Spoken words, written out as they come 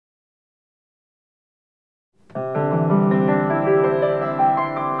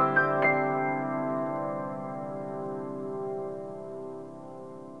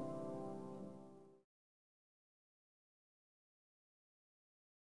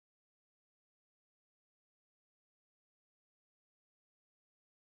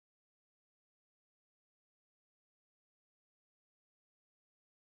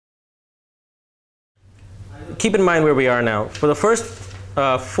keep in mind where we are now. For the first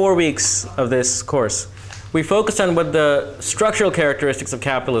 4 weeks of this course, we focused on what the structural characteristics of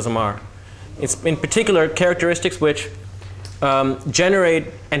capitalism are. It's in particular characteristics which generate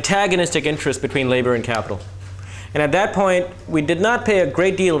antagonistic interest between labor and capital. And at that point, we did not pay a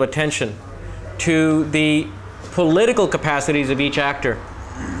great deal of attention to the political capacities of each actor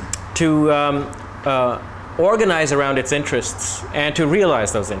to organize around its interests and to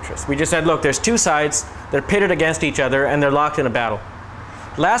realize those interests. We just said, look, there's two sides, they're pitted against each other, and they're locked in a battle.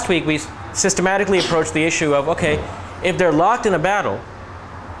 Last week, we systematically approached the issue of, okay, if they're locked in a battle,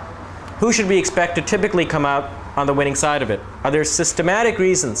 who should we expect to typically come out on the winning side of it? Are there systematic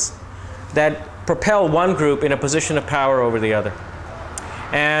reasons that propel one group in a position of power over the other?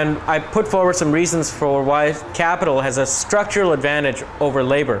 And I put forward some reasons for why capital has a structural advantage over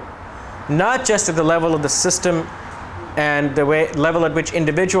labor, not just at the level of the system and the level at which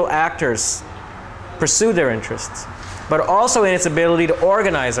individual actors pursue their interests, but also in its ability to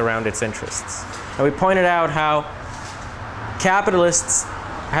organize around its interests. And we pointed out how capitalists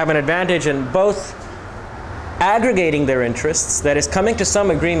have an advantage in both aggregating their interests, that is, coming to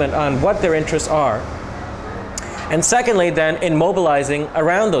some agreement on what their interests are, and secondly, then, in mobilizing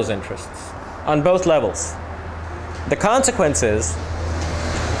around those interests on both levels. The consequence is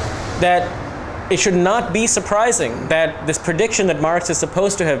that it should not be surprising that this prediction that Marx is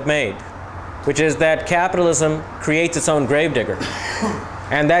supposed to have made, which is that capitalism creates its own gravedigger,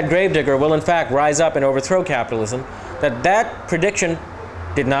 and that gravedigger will in fact rise up and overthrow capitalism, that prediction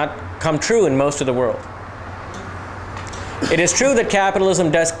did not come true in most of the world. It is true that capitalism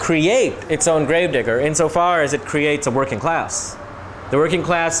does create its own gravedigger insofar as it creates a working class. The working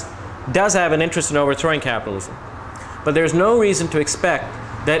class does have an interest in overthrowing capitalism, but there's no reason to expect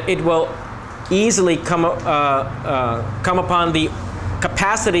that it will easily come upon the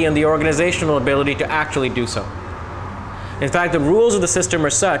capacity and the organizational ability to actually do so. In fact, the rules of the system are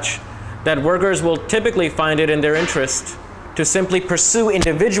such that workers will typically find it in their interest to simply pursue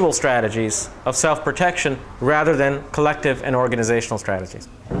individual strategies of self-protection rather than collective and organizational strategies.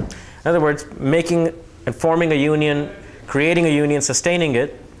 In other words, making and forming a union, creating a union, sustaining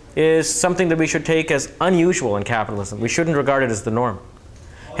it, is something that we should take as unusual in capitalism. We shouldn't regard it as the norm.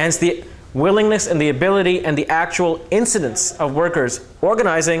 Hence, the willingness and the ability and the actual incidence of workers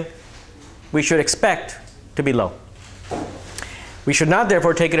organizing, we should expect to be low. We should not,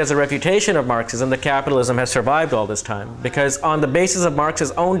 therefore, take it as a refutation of Marxism that capitalism has survived all this time, because on the basis of Marx's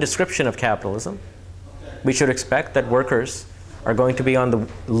own description of capitalism, we should expect that workers are going to be on the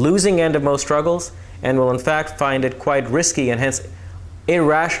losing end of most struggles and will in fact find it quite risky and hence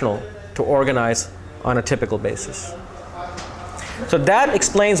irrational to organize on a typical basis. So that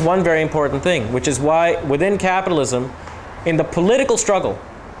explains one very important thing, which is why within capitalism, in the political struggle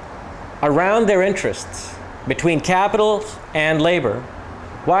around their interests, between capital and labor,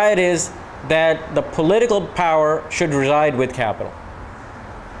 why it is that the political power should reside with capital.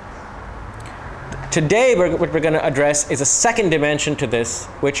 Today, what we're going to address is a second dimension to this,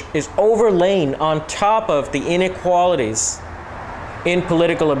 which is overlain on top of the inequalities in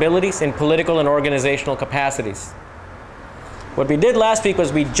political abilities, in political and organizational capacities. What we did last week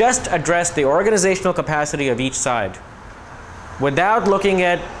was we just addressed the organizational capacity of each side without looking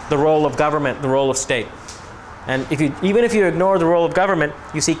at the role of government, the role of state. And even if you ignore the role of government,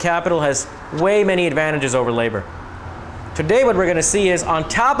 you see capital has way many advantages over labor. Today what we're going to see is, on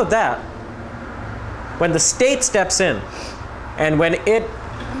top of that, when the state steps in and when it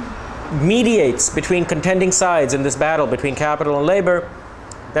mediates between contending sides in this battle between capital and labor,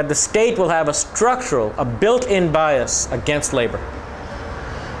 that the state will have a structural, a built-in bias against labor.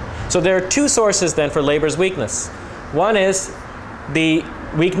 So there are two sources then for labor's weakness. One is the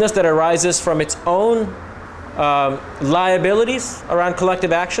weakness that arises from its own liabilities around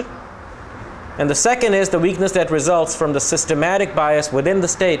collective action. And the second is the weakness that results from the systematic bias within the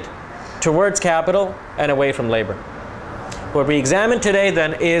state towards capital and away from labor. What we examine today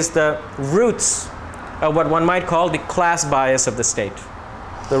then is the roots of what one might call the class bias of the state.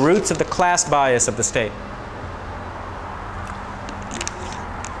 The roots of the class bias of the state.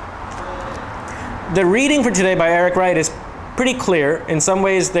 The reading for today by Eric Wright is pretty clear. In some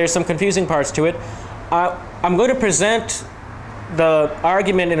ways there's some confusing parts to it. I'm going to present the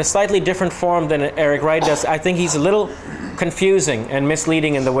argument in a slightly different form than Eric Wright does. I think he's a little confusing and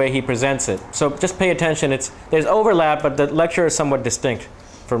misleading in the way he presents it. So just pay attention. There's overlap, but the lecture is somewhat distinct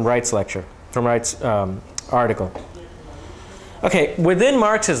from Wright's lecture, from Wright's article. Okay, within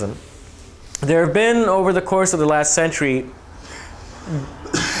Marxism, there have been, over the course of the last century,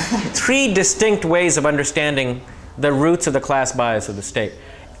 three distinct ways of understanding the roots of the class bias of the state.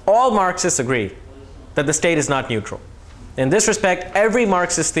 All Marxists agree that the state is not neutral. In this respect, every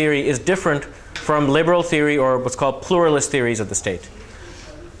Marxist theory is different from liberal theory or what's called pluralist theories of the state.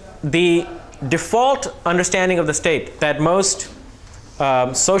 The default understanding of the state that most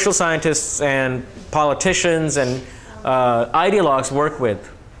social scientists and politicians and ideologues work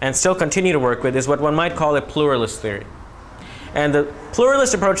with and still continue to work with is what one might call a pluralist theory. And the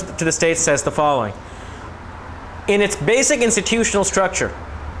pluralist approach to the state says the following. In its basic institutional structure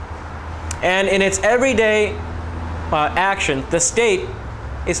and in its everyday action, the state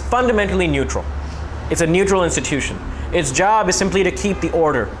is fundamentally neutral. It's a neutral institution. Its job is simply to keep the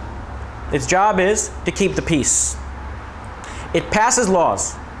order. Its job is to keep the peace. It passes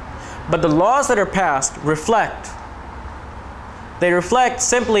laws, but the laws that are passed reflect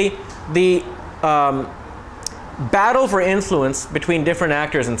simply the battle for influence between different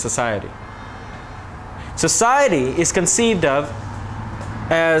actors in society. Society is conceived of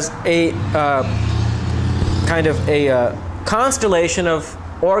as a kind of a constellation of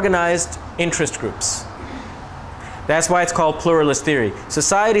organized interest groups. That's why it's called pluralist theory.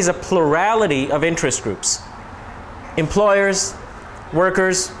 Society is a plurality of interest groups. Employers,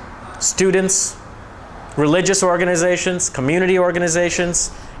 workers, students, religious organizations, community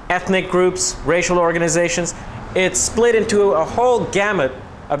organizations, ethnic groups, racial organizations. It's split into a whole gamut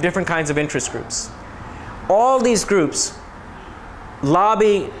of different kinds of interest groups. All these groups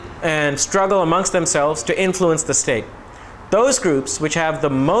lobby and struggle amongst themselves to influence the state. Those groups which have the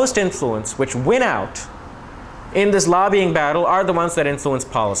most influence, which win out in this lobbying battle, are the ones that influence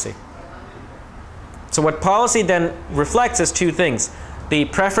policy. So what policy then reflects is two things. The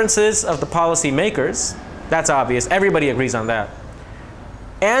preferences of the policy makers, that's obvious, everybody agrees on that.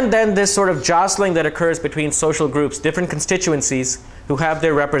 And then this sort of jostling that occurs between social groups, different constituencies who have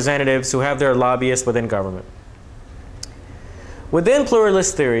their representatives, who have their lobbyists within government. Within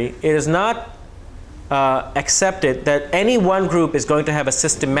pluralist theory, it is not accepted that any one group is going to have a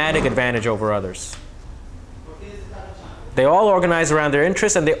systematic advantage over others. They all organize around their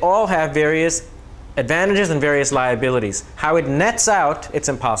interests and they all have various advantages and various liabilities. How it nets out, it's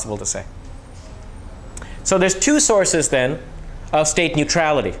impossible to say. So there's two sources then of state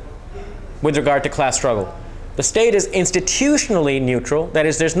neutrality with regard to class struggle. The state is institutionally neutral. That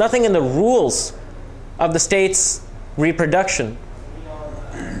is, there's nothing in the rules of the state's reproduction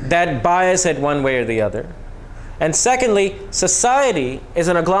that bias it one way or the other. And secondly, society is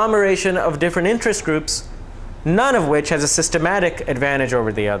an agglomeration of different interest groups, none of which has a systematic advantage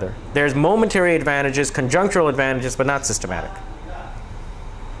over the other. There's momentary advantages, conjunctural advantages, but not systematic.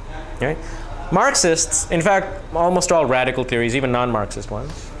 Okay? Marxists, in fact, almost all radical theories, even non-Marxist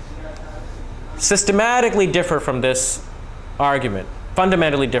ones, systematically differ from this argument,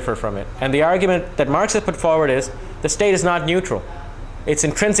 fundamentally differ from it. And the argument that Marx has put forward is the state is not neutral. It's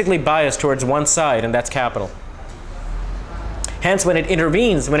intrinsically biased towards one side, and that's capital. Hence, when it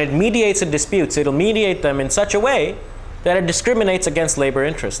intervenes, when it mediates in disputes, it'll mediate them in such a way that it discriminates against labor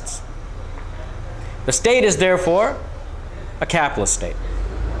interests. The state is therefore a capitalist state.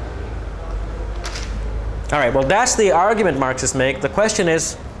 All right, well, that's the argument Marxists make. The question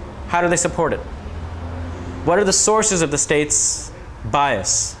is, how do they support it? What are the sources of the state's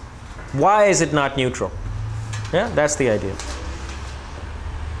bias? Why is it not neutral? Yeah, that's the idea.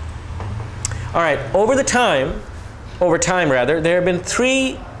 All right, over time, there have been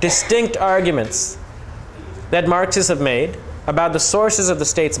three distinct arguments that Marxists have made about the sources of the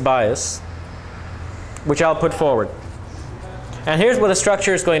state's bias, which I'll put forward. And here's what the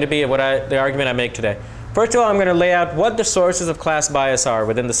structure is going to be of the argument I make today. First of all, I'm going to lay out what the sources of class bias are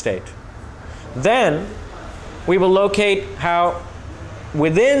within the state. Then, we will locate how,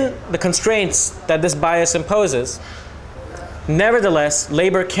 within the constraints that this bias imposes, nevertheless,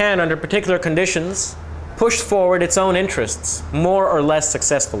 labor can, under particular conditions, push forward its own interests more or less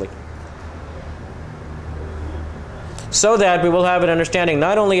successfully. So that we will have an understanding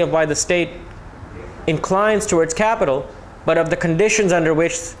not only of why the state inclines towards capital, but of the conditions under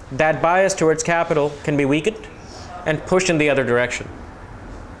which that bias towards capital can be weakened and pushed in the other direction.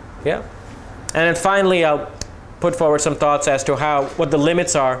 Yeah? And then finally, I'll put forward some thoughts as to what the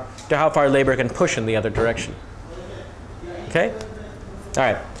limits are to how far labor can push in the other direction. Okay? All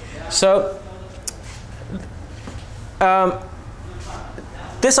right. So,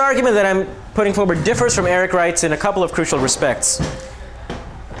 this argument that I'm putting forward differs from Eric Wright's in a couple of crucial respects.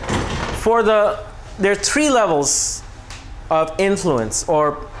 There are three levels of influence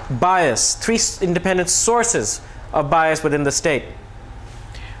or bias, three independent sources of bias within the state.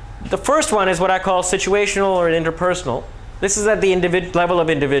 The first one is what I call situational or interpersonal. This is at the level of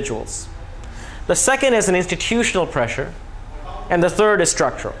individuals. The second is an institutional pressure, and the third is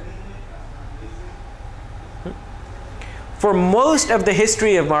structural. for most of the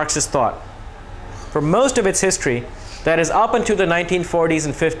history of Marxist thought, for most of its history, that is up until the 1940s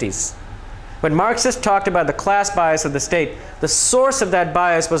and 50s, when Marxists talked about the class bias of the state, the source of that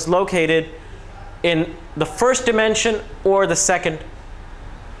bias was located in the first dimension or the second,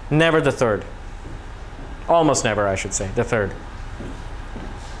 never the third. Almost never, I should say, the third.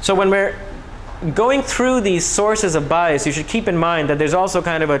 So when we're going through these sources of bias, you should keep in mind that there's also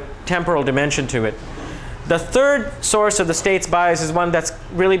kind of a temporal dimension to it. The third source of the state's bias is one that's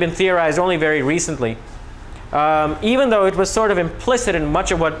really been theorized only very recently. Even though it was sort of implicit in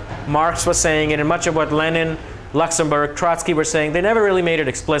much of what Marx was saying and in much of what Lenin, Luxemburg, Trotsky were saying, they never really made it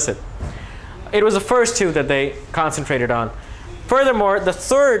explicit. It was the first two that they concentrated on. Furthermore, the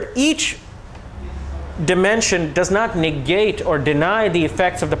third, each dimension does not negate or deny the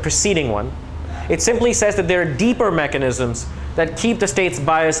effects of the preceding one. It simply says that there are deeper mechanisms that keep the state's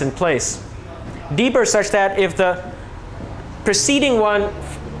bias in place. Deeper such that if the preceding one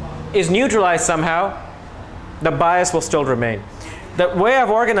is neutralized somehow, the bias will still remain. The way I've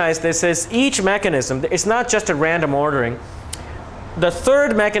organized this is each mechanism, it's not just a random ordering. The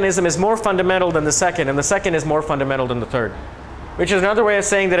third mechanism is more fundamental than the second, and the second is more fundamental than the third. Which is another way of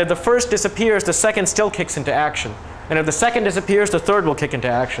saying that if the first disappears, the second still kicks into action. And if the second disappears, the third will kick into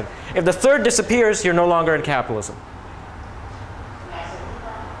action. If the third disappears, you're no longer in capitalism.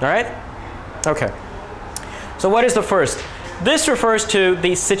 All right? Okay. So what is the first? This refers to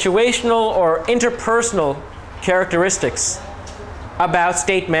the situational or interpersonal characteristics about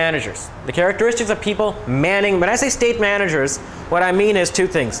state managers. The characteristics of people manning. When I say state managers, what I mean is two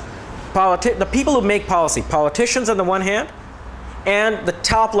things. The people who make policy, politicians on the one hand, and the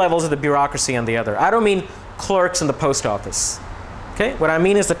top levels of the bureaucracy on the other. I don't mean clerks in the post office. Okay? What I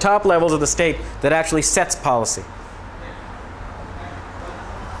mean is the top levels of the state that actually sets policy.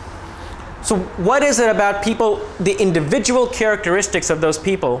 So what is it about people, the individual characteristics of those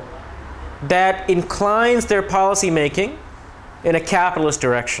people, that inclines their policy making in a capitalist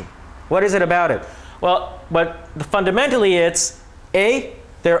direction? What is it about it? Well, but fundamentally it's A,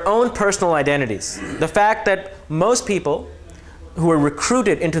 their own personal identities. The fact that most people who are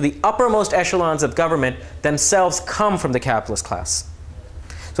recruited into the uppermost echelons of government themselves come from the capitalist class.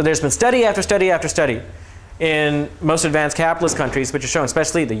 So there's been study after study after study in most advanced capitalist countries, which have shown,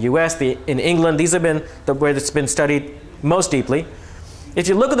 especially the US, in England, these have been where it's been studied most deeply. If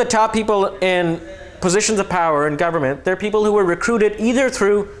you look at the top people in positions of power in government, they're people who were recruited either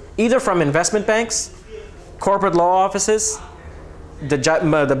from investment banks, corporate law offices,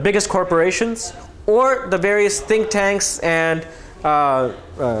 the biggest corporations, or the various think tanks and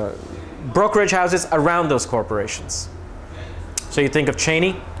brokerage houses around those corporations. So you think of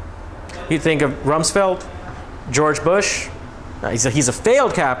Cheney, you think of Rumsfeld, George Bush. He's a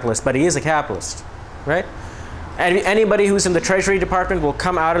failed capitalist, but he is a capitalist, right? Anybody who's in the Treasury Department will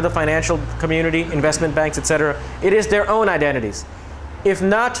come out of the financial community, investment banks, etc. It is their own identities. If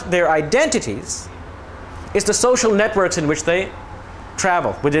not their identities, it's the social networks in which they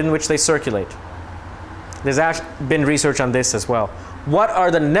travel, within which they circulate. There's actually been research on this as well. What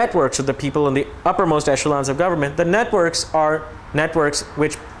are the networks of the people in the uppermost echelons of government? The networks are networks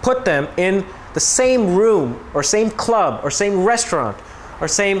which put them in the same room, or same club, or same restaurant, or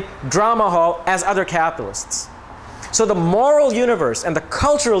same drama hall as other capitalists. So the moral universe and the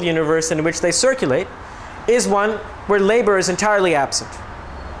cultural universe in which they circulate is one where labor is entirely absent,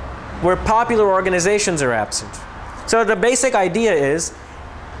 where popular organizations are absent. So the basic idea is,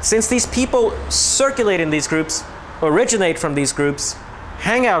 since these people circulate in these groups, originate from these groups,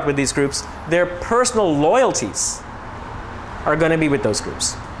 hang out with these groups, their personal loyalties are going to be with those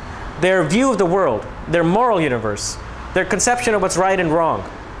groups. Their view of the world, their moral universe, their conception of what's right and wrong,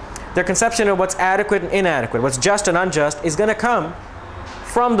 their conception of what's adequate and inadequate, what's just and unjust, is going to come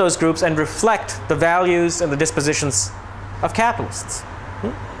from those groups and reflect the values and the dispositions of capitalists.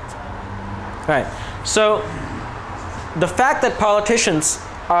 Right. So the fact that politicians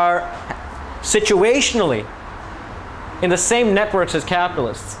are situationally in the same networks as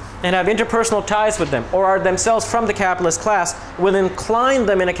capitalists and have interpersonal ties with them, or are themselves from the capitalist class, will incline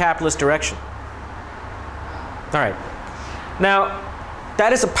them in a capitalist direction. All right. Now,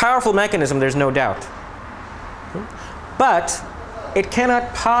 that is a powerful mechanism, there's no doubt. But it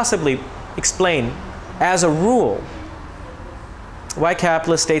cannot possibly explain, as a rule, why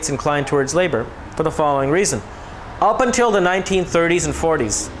capitalist states incline towards labor, for the following reason. Up until the 1930s and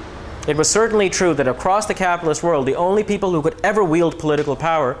 40s, it was certainly true that across the capitalist world, the only people who could ever wield political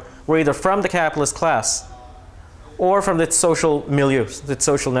power were either from the capitalist class or from its social milieu, its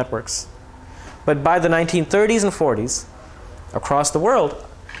social networks. But by the 1930s and 40s, across the world,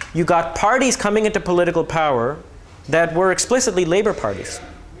 you got parties coming into political power that were explicitly labor parties,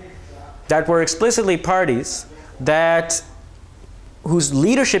 that were explicitly parties whose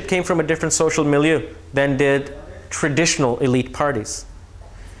leadership came from a different social milieu than did traditional elite parties.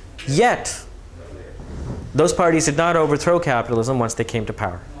 Yet, those parties did not overthrow capitalism once they came to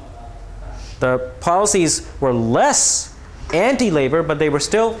power. The policies were less anti-labor, but they were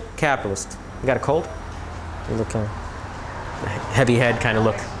still capitalist. You got a cold? You look kind of heavy head kind of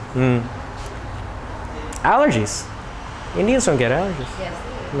look. Allergies. Indians don't get allergies. Yes.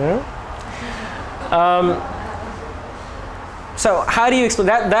 No? So how do you explain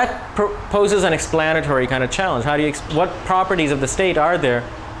that? That poses an explanatory kind of challenge. How do you what properties of the state are there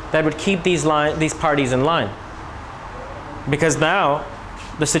that would keep these parties in line? Because now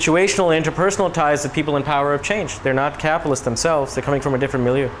the situational and interpersonal ties of people in power have changed. They're not capitalists themselves. They're coming from a different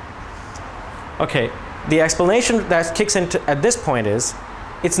milieu. Okay, the explanation that kicks into at this point is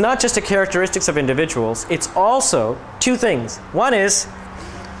it's not just the characteristics of individuals. It's also two things. One is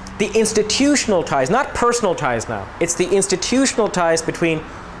the institutional ties, not personal ties now. It's the institutional ties between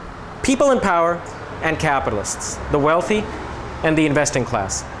people in power and capitalists, the wealthy and the investing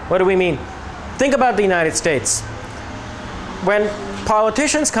class. What do we mean? Think about the United States. When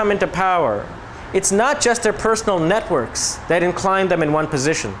politicians come into power, it's not just their personal networks that incline them in one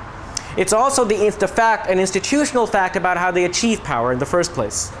position. It's also an institutional fact about how they achieve power in the first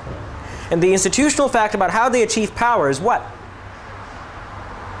place. And the institutional fact about how they achieve power is what?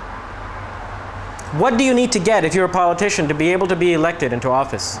 What do you need to get if you're a politician to be able to be elected into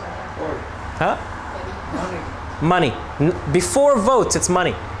office? Huh? Money. Before votes, it's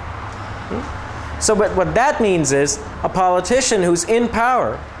money. So what that means is a politician who's in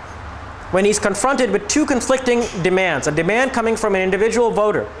power, when he's confronted with two conflicting demands, a demand coming from an individual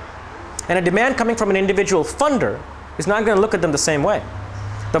voter and a demand coming from an individual funder, is not going to look at them the same way.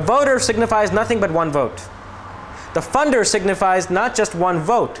 The voter signifies nothing but one vote. The funder signifies not just one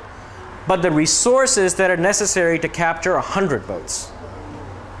vote, but the resources that are necessary to capture 100 votes.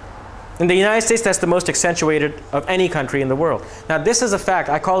 In the United States, that's the most accentuated of any country in the world. Now, this is a fact.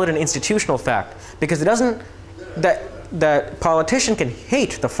 I call it an institutional fact because it doesn't, the politician can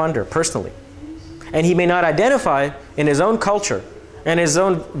hate the funder personally. And he may not identify in his own culture and his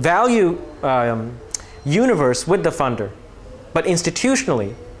own value universe with the funder. But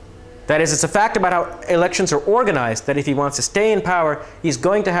institutionally, that is, it's a fact about how elections are organized that if he wants to stay in power, he's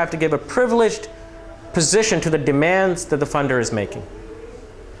going to have to give a privileged position to the demands that the funder is making.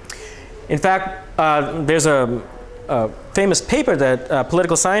 In fact, there's a famous paper that a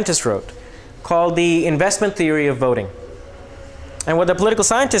political scientist wrote called The Investment Theory of Voting. And what the political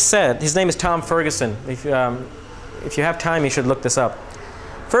scientist said, his name is Tom Ferguson. If you have time, you should look this up.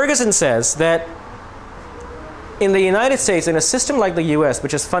 Ferguson says that in the United States, in a system like the US,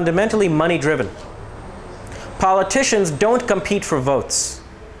 which is fundamentally money-driven, politicians don't compete for votes.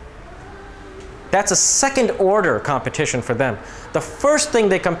 That's a second-order competition for them. The first thing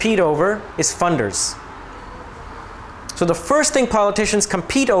they compete over is funders. So the first thing politicians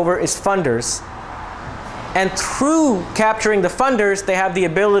compete over is funders. And through capturing the funders, they have the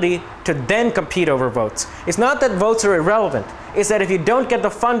ability to then compete over votes. It's not that votes are irrelevant. It's that if you don't get the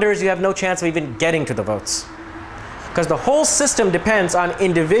funders, you have no chance of even getting to the votes. Because the whole system depends on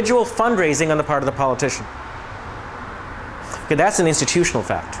individual fundraising on the part of the politician. Okay, that's an institutional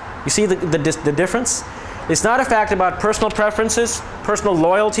fact. You see the difference? It's not a fact about personal preferences, personal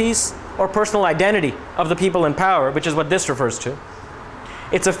loyalties, or personal identity of the people in power, which is what this refers to.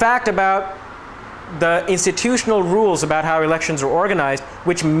 It's a fact about the institutional rules about how elections are organized,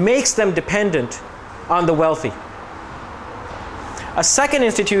 which makes them dependent on the wealthy. A second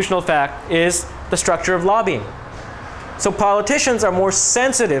institutional fact is the structure of lobbying. So politicians are more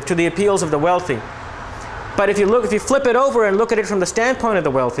sensitive to the appeals of the wealthy. But if you flip it over and look at it from the standpoint of the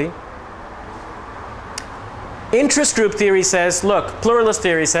wealthy, interest group theory says, look, pluralist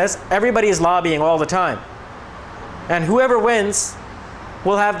theory says, everybody is lobbying all the time. And whoever wins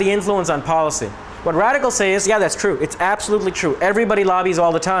will have the influence on policy. What radicals say is, yeah, that's true. It's absolutely true. Everybody lobbies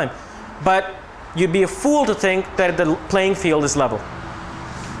all the time. But you'd be a fool to think that the playing field is level.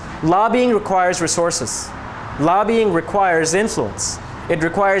 Lobbying requires resources. Lobbying requires influence. It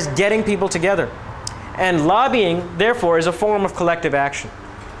requires getting people together. And lobbying, therefore, is a form of collective action.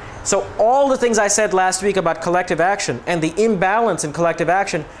 So all the things I said last week about collective action and the imbalance in collective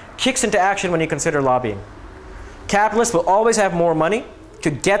action kicks into action when you consider lobbying. Capitalists will always have more money to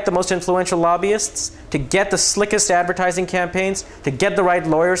get the most influential lobbyists, to get the slickest advertising campaigns, to get the right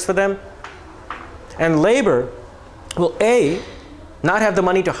lawyers for them. And labor will A, not have the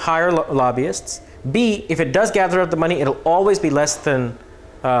money to hire lobbyists. B, if it does gather up the money, it'll always be less than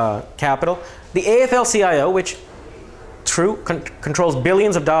capital. The AFL-CIO, which true, controls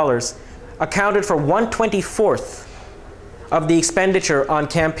billions of dollars, accounted for 1/24 of the expenditure on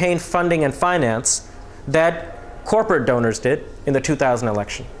campaign funding and finance that corporate donors did in the 2000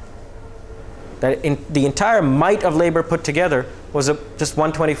 election. That the entire might of labor put together was just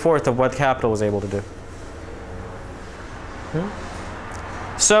 1/24 of what capital was able to do.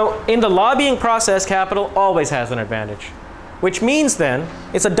 So in the lobbying process, capital always has an advantage, which means then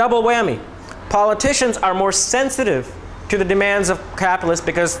it's a double whammy. Politicians are more sensitive to the demands of capitalists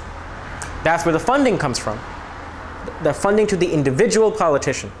because that's where the funding comes from. The funding to the individual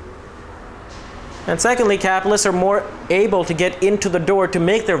politician. And secondly, capitalists are more able to get into the door to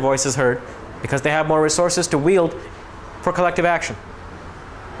make their voices heard because they have more resources to wield for collective action.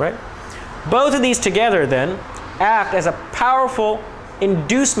 Right? Both of these together then act as a powerful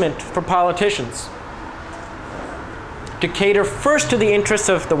inducement for politicians to cater first to the interests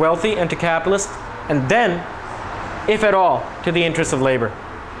of the wealthy and to capitalists, and then, if at all, to the interests of labor.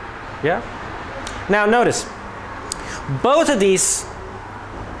 Yeah? Now notice, both of these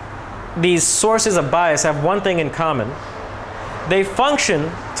sources of bias have one thing in common. They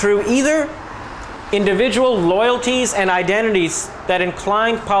function through either individual loyalties and identities that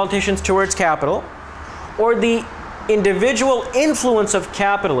incline politicians towards capital, or the individual influence of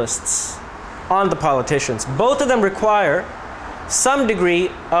capitalists on the politicians. Both of them require some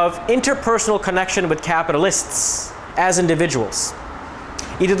degree of interpersonal connection with capitalists as individuals.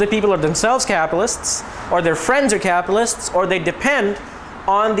 Either the people are themselves capitalists, or their friends are capitalists, or they depend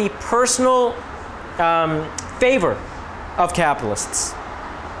on the personal favor of capitalists,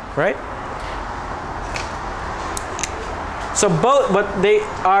 right? So both, but they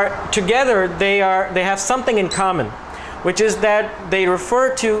are together. They have something in common, which is that they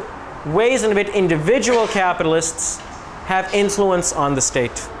refer to ways in which individual capitalists have influence on the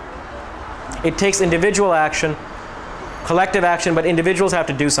state. It takes individual action, collective action, but individuals have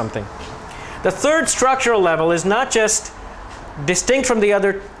to do something. The third structural level is not just distinct from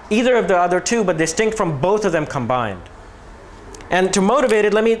either of the other two, but distinct from both of them combined. And to motivate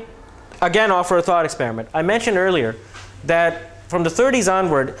it, let me again offer a thought experiment. I mentioned earlier that from the 30s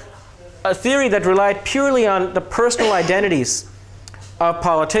onward, a theory that relied purely on the personal identities of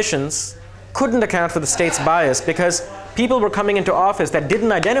politicians couldn't account for the state's bias because people were coming into office that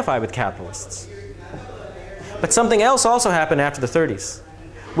didn't identify with capitalists. But something else also happened after the 30s,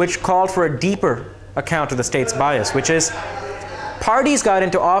 which called for a deeper account of the state's bias, which is parties got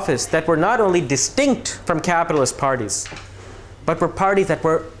into office that were not only distinct from capitalist parties, but were parties that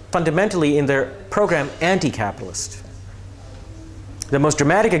were fundamentally in their program anti-capitalist. The most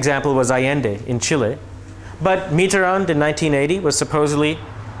dramatic example was Allende in Chile, but Mitterrand in 1980 was supposedly,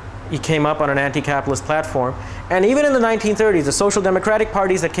 he came up on an anti-capitalist platform. And even in the 1930s, the social democratic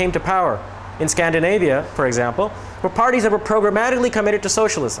parties that came to power in Scandinavia, for example, were parties that were programmatically committed to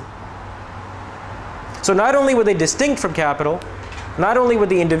socialism. So not only were they distinct from capital, not only were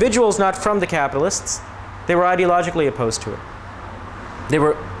the individuals not from the capitalists, they were ideologically opposed to it. They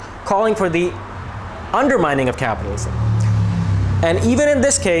were calling for the undermining of capitalism. And even in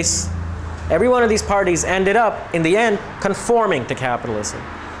this case, every one of these parties ended up, in the end, conforming to capitalism.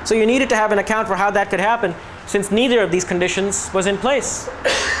 So you needed to have an account for how that could happen, since neither of these conditions was in place.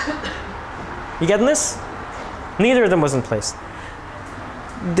 You getting this? Neither of them was in place.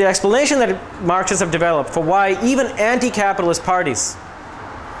 The explanation that Marxists have developed for why even anti-capitalist parties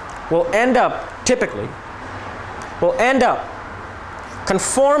will end up, typically, will end up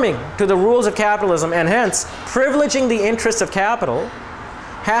conforming to the rules of capitalism and hence privileging the interests of capital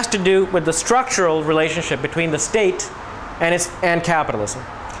has to do with the structural relationship between the state and capitalism.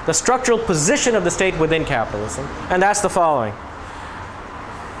 The structural position of the state within capitalism. And that's the following.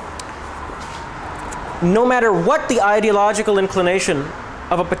 No matter what the ideological inclination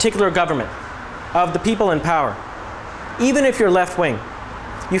of a particular government, of the people in power, even if you're left wing,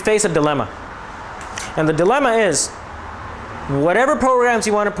 you face a dilemma. And the dilemma is, whatever programs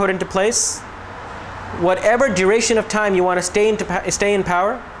you want to put into place, whatever duration of time you want to stay in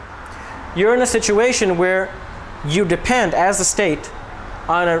power, you're in a situation where you depend, as the state,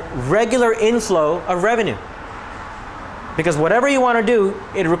 on a regular inflow of revenue. Because whatever you want to do,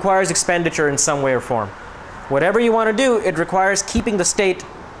 it requires expenditure in some way or form. Whatever you want to do, it requires keeping the state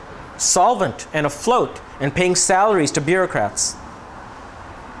solvent and afloat and paying salaries to bureaucrats.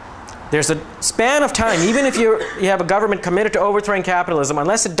 There's a span of time, even if you have a government committed to overthrowing capitalism,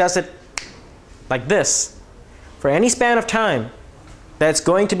 unless it does it like this, for any span of time, that's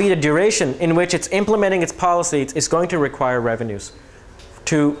going to be the duration in which it's implementing its policies, it's going to require revenues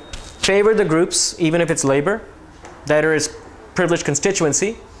to favor the groups, even if it's labor, that are its privileged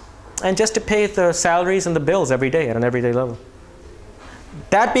constituency, and just to pay the salaries and the bills every day at an everyday level.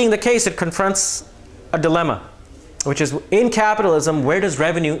 That being the case, it confronts a dilemma, which is in capitalism, where does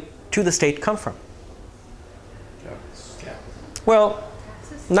revenue to the state come from? Well,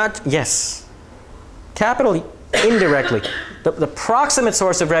 not, yes. Capital indirectly. The proximate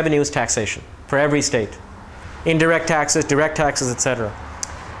source of revenue is taxation for every state. Indirect taxes, direct taxes, etc.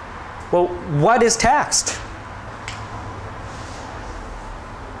 Well, what is taxed?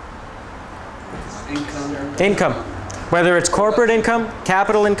 Income. Whether it's corporate income,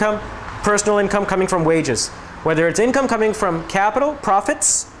 capital income, personal income coming from wages. Whether it's income coming from capital,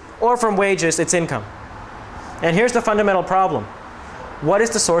 profits, or from wages, it's income. And here's the fundamental problem. What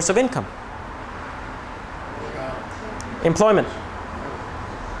is the source of income? Employment.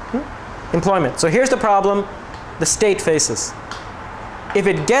 Employment. So here's the problem the state faces. If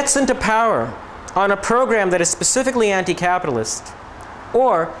it gets into power on a program that is specifically anti-capitalist,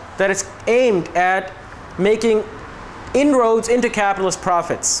 or that is aimed at making inroads into capitalist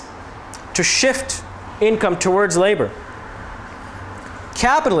profits to shift income towards labor,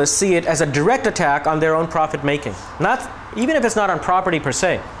 capitalists see it as a direct attack on their own profit making. Even if it's not on property per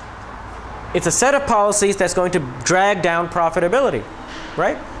se. It's a set of policies that's going to drag down profitability,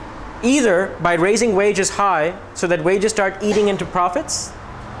 right? Either by raising wages high so that wages start eating into profits,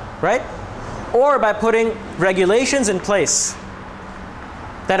 right? Or by putting regulations in place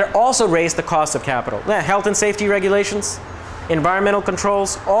that are also raise the cost of capital. Health and safety regulations, environmental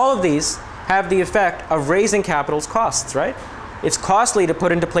controls, all of these have the effect of raising capital's costs, right? It's costly to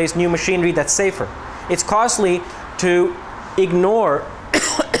put into place new machinery that's safer. It's costly to ignore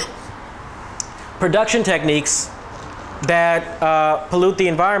production techniques that pollute the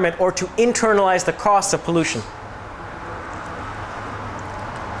environment, or to internalize the costs of pollution.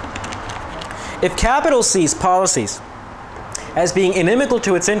 If capital sees policies as being inimical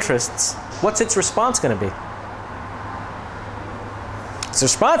to its interests, what's its response going to be? Its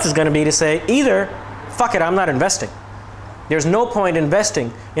response is going to be to say, either, fuck it, I'm not investing. There's no point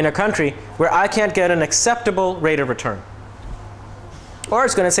investing in a country where I can't get an acceptable rate of return. Or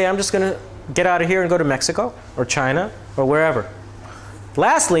it's going to say, I'm just going to get out of here and go to Mexico or China or wherever.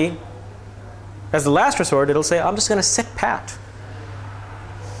 Lastly, as the last resort, it'll say, I'm just going to sit pat.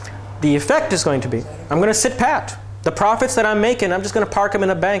 The effect is going to be, I'm going to sit pat. The profits that I'm making, I'm just going to park them in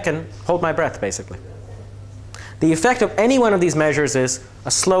a bank and hold my breath, basically. The effect of any one of these measures is a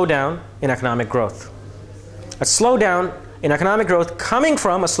slowdown in economic growth. A slowdown in economic growth coming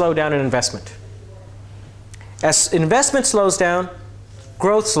from a slowdown in investment. As investment slows down,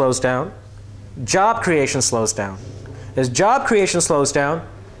 growth slows down, job creation slows down. As job creation slows down,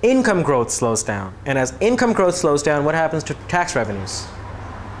 income growth slows down. And as income growth slows down, what happens to tax revenues?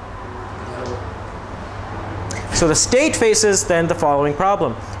 So the state faces then the following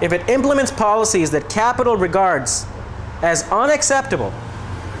problem. If it implements policies that capital regards as unacceptable,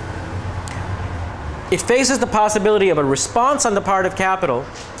 it faces the possibility of a response on the part of capital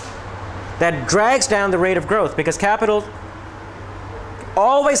that drags down the rate of growth, because capital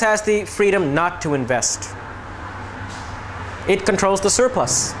always has the freedom not to invest. It controls the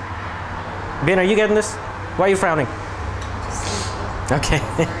surplus. Ben, are you getting this? Why are you frowning? Okay.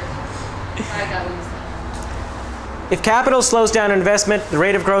 If capital slows down investment, the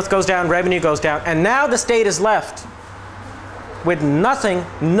rate of growth goes down, revenue goes down, and now the state is left with nothing,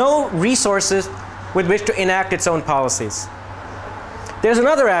 no resources with which to enact its own policies. There's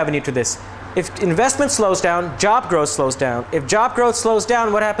another avenue to this. If investment slows down, job growth slows down. If job growth slows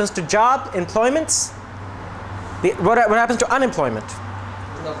down, what happens to job employments? What happens to unemployment?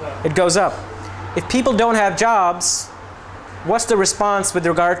 It goes up. If people don't have jobs, what's the response with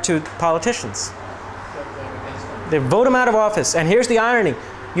regard to politicians? They vote them out of office. And here's the irony.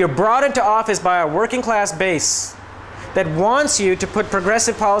 You're brought into office by a working class base that wants you to put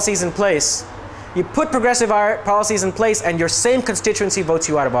progressive policies in place. You put progressive policies in place and your same constituency votes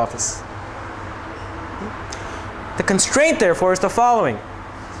you out of office. The constraint, therefore, is the following.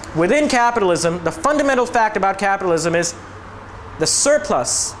 Within capitalism, the fundamental fact about capitalism is the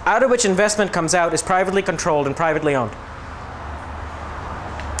surplus out of which investment comes out is privately controlled and privately owned.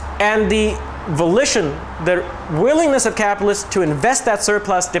 And the volition, the willingness of capitalists to invest that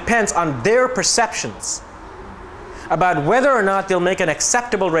surplus depends on their perceptions about whether or not they'll make an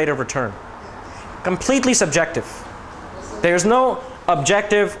acceptable rate of return. Completely subjective. There's no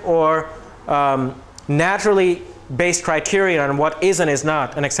objective or naturally based criterion on what is and is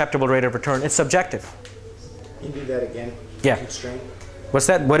not an acceptable rate of return. It's subjective. Can you do that again? Yeah. Constraint? What's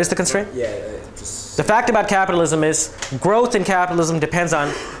that? What is the constraint? Yeah. The fact about capitalism is growth in capitalism depends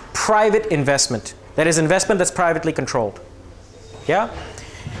on private investment. That is investment that's privately controlled. Yeah?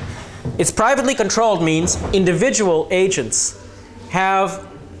 It's privately controlled means individual agents have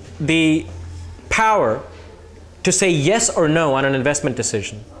the power to say yes or no on an investment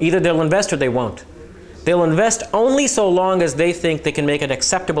decision. Either they'll invest or they won't. They'll invest only so long as they think they can make an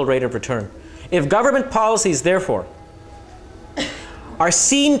acceptable rate of return. If government policies, therefore, are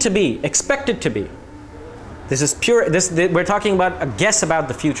seen to be, expected to be, this is pure, we're talking about a guess about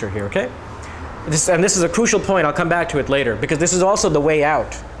the future here, okay? And this is a crucial point, I'll come back to it later, because this is also the way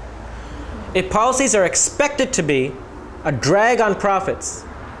out. If policies are expected to be a drag on profits,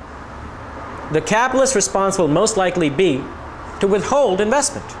 the capitalist response will most likely be to withhold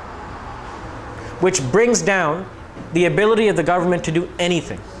investment, which brings down the ability of the government to do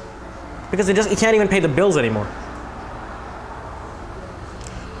anything, because it can't even pay the bills anymore.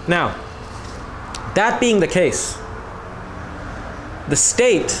 Now, that being the case, the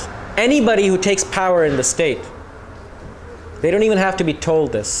state, anybody who takes power in the state, they don't even have to be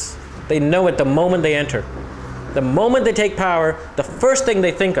told this. They know it the moment they enter. The moment they take power, the first thing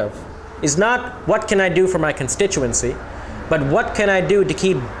they think of is not what can I do for my constituency, but what can I do to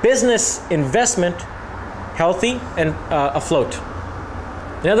keep business investment healthy and afloat.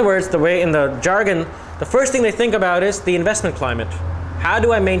 In other words, the way in the jargon, the first thing they think about is the investment climate. How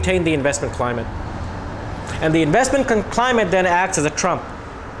do I maintain the investment climate? And the investment climate then acts as a trump.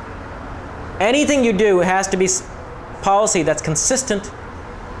 Anything you do has to be policy that's consistent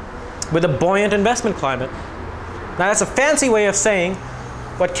with a buoyant investment climate. Now that's a fancy way of saying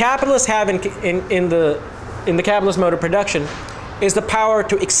what capitalists have in the capitalist mode of production is the power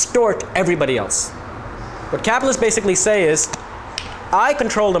to extort everybody else. What capitalists basically say is, I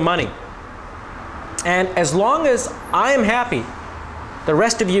control the money, and as long as I am happy, the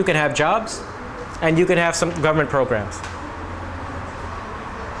rest of you can have jobs and you can have some government programs.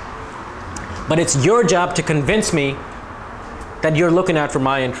 But it's your job to convince me that you're looking out for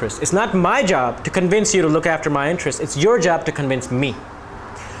my interests. It's not my job to convince you to look after my interests. It's your job to convince me.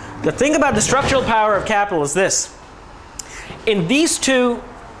 The thing about the structural power of capital is this. In these two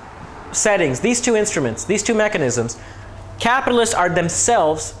settings, these two instruments, these two mechanisms, capitalists are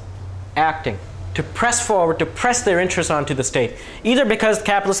themselves acting to press forward, to press their interests onto the state, either because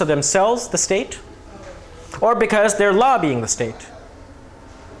capitalists are themselves the state, or because they're lobbying the state.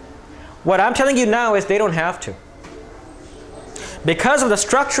 What I'm telling you now is they don't have to. Because of the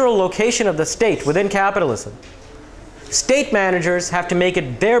structural location of the state within capitalism, state managers have to make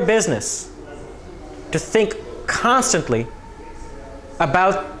it their business to think constantly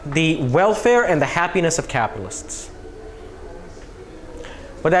about the welfare and the happiness of capitalists.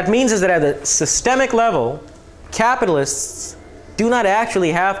 What that means is that at the systemic level, capitalists do not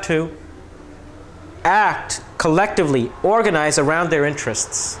actually have to act collectively, organize around their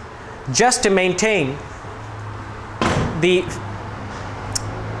interests, just to maintain the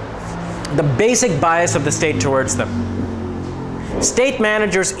basic bias of the state towards them. State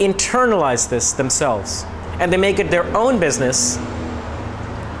managers internalize this themselves, and they make it their own business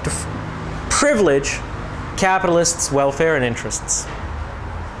to privilege capitalists' welfare and interests.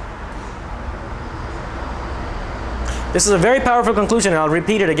 This is a very powerful conclusion, and I'll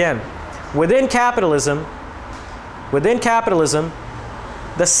repeat it again. Within capitalism,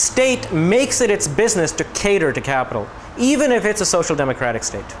 the state makes it its business to cater to capital, even if it's a social democratic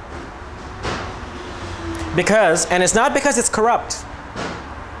state. Because, and it's not because it's corrupt,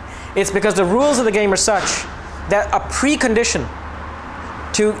 it's because the rules of the game are such that a precondition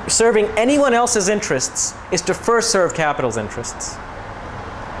to serving anyone else's interests is to first serve capital's interests.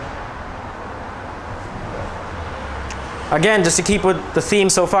 Again, just to keep with the theme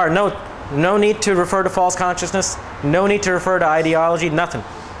so far, no need to refer to false consciousness, no need to refer to ideology, nothing.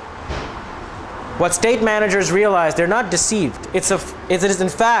 What state managers realize, they're not deceived. It is in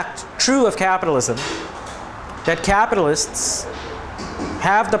fact true of capitalism that capitalists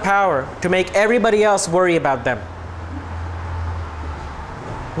have the power to make everybody else worry about them.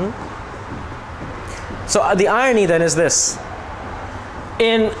 So the irony then is this.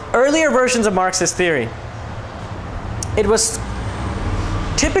 In earlier versions of Marxist theory, it was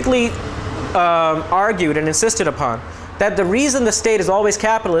typically argued and insisted upon that the reason the state is always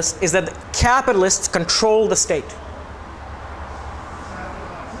capitalist is that capitalists control the state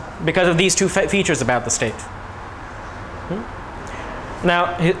because of these two features about the state.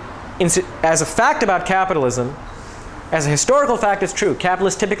 Now, as a fact about capitalism, as a historical fact, it's true.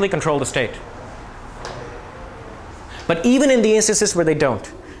 Capitalists typically control the state. But even in the instances where they don't,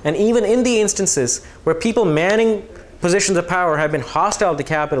 and even in the instances where people manning positions of power have been hostile to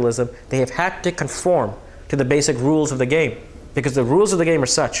capitalism, they have had to conform to the basic rules of the game. Because the rules of the game are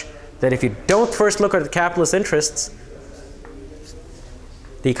such that if you don't first look at the capitalist interests,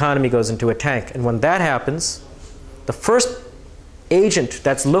 the economy goes into a tank. And when that happens, the first agent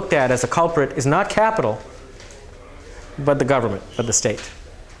that's looked at as a culprit is not capital, but the government, but the state.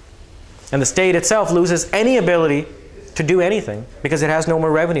 And the state itself loses any ability to do anything because it has no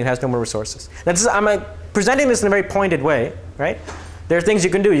more revenue, it has no more resources. I'm presenting this in a very pointed way, right? There are things you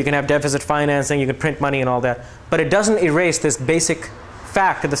can do. You can have deficit financing, you can print money and all that, but it doesn't erase this basic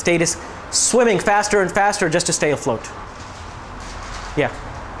fact that the state is swimming faster and faster just to stay afloat. Yeah?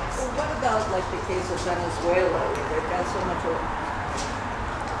 So what about like the case of Venezuela, where they've got so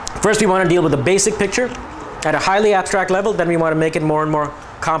much... First we want to deal with the basic picture at a highly abstract level, then we want to make it more and more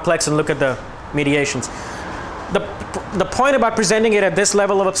complex and look at the mediations. The point about presenting it at this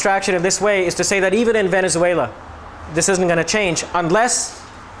level of abstraction in this way is to say that even in Venezuela, this isn't going to change unless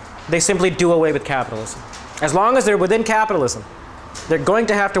they simply do away with capitalism. As long as they're within capitalism, they're going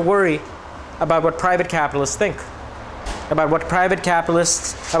to have to worry about what private capitalists think, about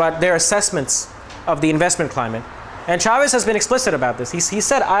about their assessments of the investment climate. And Chavez has been explicit about this. He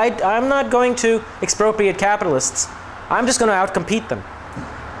said, I'm not going to expropriate capitalists. I'm just going to outcompete them.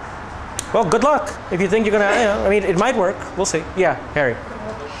 Well, good luck if you think you're going to, I mean, it might work. We'll see. Yeah, Harry.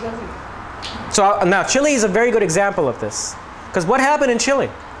 So now Chile is a very good example of this. Because what happened in Chile?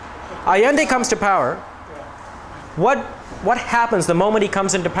 Allende comes to power. What happens the moment he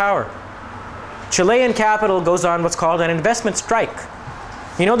comes into power? Chilean capital goes on what's called an investment strike.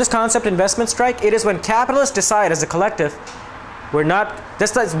 You know this concept, investment strike? It is when capitalists decide as a collective,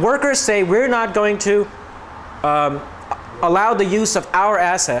 workers say we're not going to allow the use of our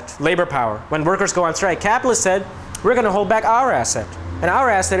asset, labor power. When workers go on strike, capitalists said, we're going to hold back our asset. And our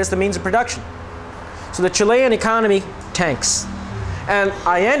asset is the means of production. So the Chilean economy tanks. And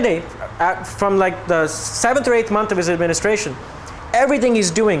Allende, from like the 7th or 8th month of his administration, everything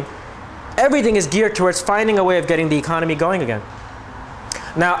he's doing, everything is geared towards finding a way of getting the economy going again.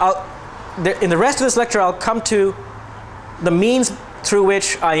 Now, in the rest of this lecture, I'll come to the means through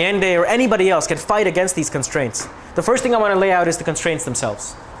which Allende or anybody else can fight against these constraints. The first thing I want to lay out is the constraints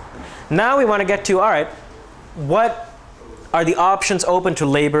themselves. Now we want to get to, all right, what are the options open to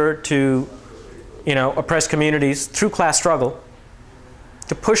labor, to oppressed communities through class struggle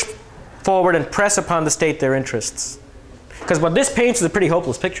to push forward and press upon the state their interests? Because what this paints is a pretty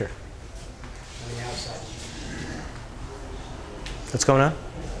hopeless picture. What's going on?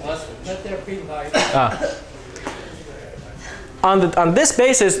 Let there be light. On this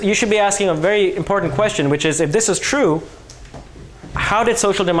basis, you should be asking a very important question, which is, if this is true, how did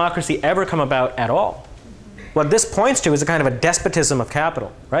social democracy ever come about at all? What this points to is a kind of a despotism of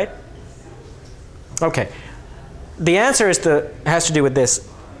capital, right? Okay. The answer has to do with this.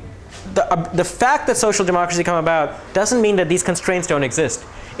 The fact that social democracy come about doesn't mean that these constraints don't exist.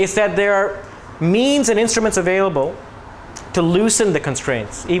 It's that there are means and instruments available to loosen the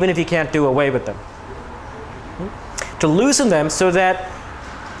constraints, even if you can't do away with them. To loosen them so that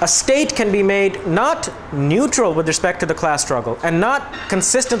a state can be made not neutral with respect to the class struggle and not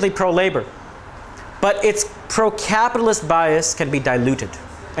consistently pro-labor, but its pro-capitalist bias can be diluted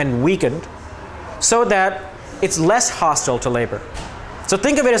and weakened so that it's less hostile to labor. So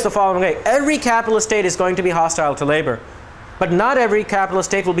think of it as the following way. Every capitalist state is going to be hostile to labor, but not every capitalist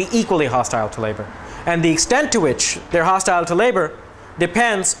state will be equally hostile to labor. And the extent to which they're hostile to labor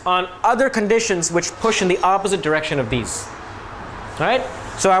depends on other conditions which push in the opposite direction of these. All right?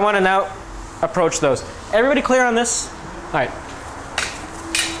 So I want to now approach those. Everybody clear on this? All right.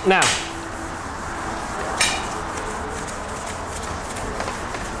 Now,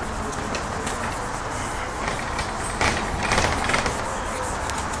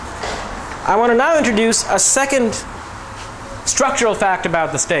 I want to now introduce a second structural fact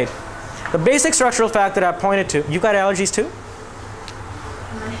about the state. The basic structural fact that I pointed to. You've got allergies too?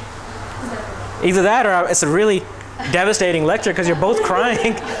 Either that or it's a really devastating lecture because you're both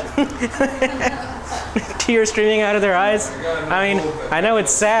crying. Tears streaming out of their eyes. I mean, I know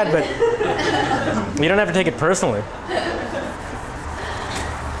it's sad, but you don't have to take it personally.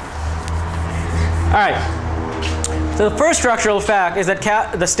 All right. So the first structural fact is that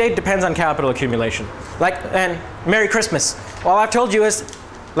the state depends on capital accumulation. And Merry Christmas. All I've told you is,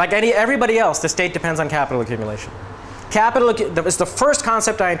 like everybody else, the state depends on capital accumulation. Capital is the first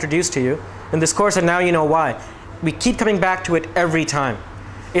concept I introduced to you in this course, and now you know why. We keep coming back to it every time.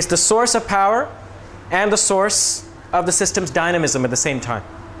 It's the source of power and the source of the system's dynamism at the same time.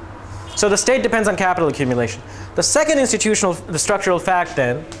 So the state depends on capital accumulation. The second the structural fact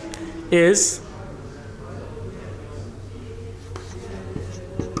then is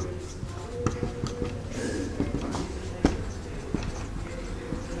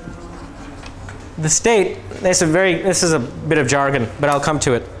the state this is a bit of jargon, but I'll come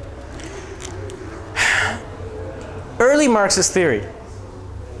to it. Early Marxist theory,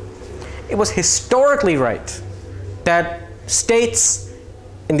 it was historically right that states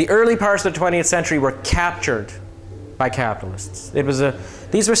in the early parts of the 20th century were captured by capitalists.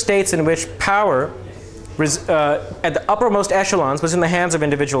 These were states in which power at the uppermost echelons was in the hands of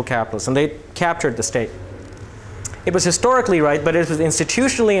individual capitalists, and they captured the state. It was historically right, but it was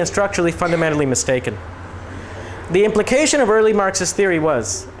institutionally and structurally fundamentally mistaken. The implication of early Marxist theory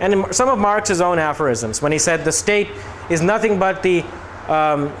was, and in some of Marx's own aphorisms, when he said the state is nothing but the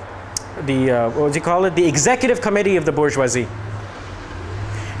what would you call it? The executive committee of the bourgeoisie.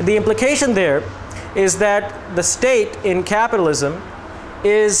 The implication there is that the state in capitalism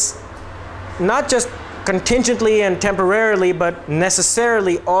is not just contingently and temporarily, but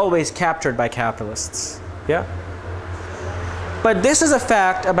necessarily always captured by capitalists. Yeah? But this is a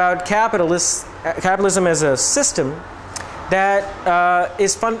fact about capitalism as a system that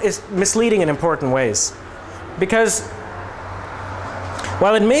is misleading in important ways. Because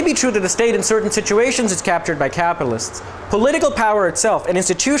while it may be true that the state in certain situations is captured by capitalists, political power itself, and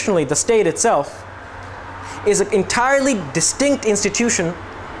institutionally the state itself, is an entirely distinct institution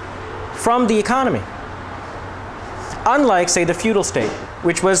from the economy. Unlike, say, the feudal state,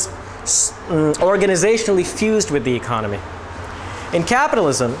 which was organizationally fused with the economy. In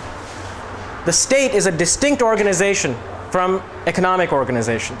capitalism, the state is a distinct organization from economic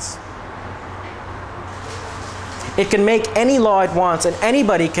organizations. It can make any law it wants, and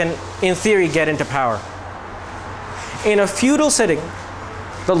anybody can, in theory, get into power. In a feudal setting,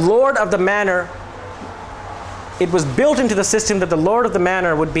 the lord of the manor, it was built into the system that the lord of the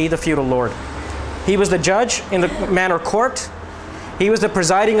manor would be the feudal lord. He was the judge in the manor court. He was the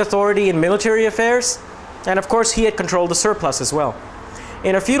presiding authority in military affairs. And of course, he had controlled the surplus as well.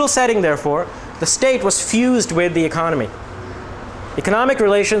 In a feudal setting, therefore, the state was fused with the economy. Economic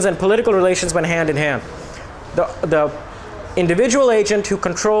relations and political relations went hand in hand. The individual agent who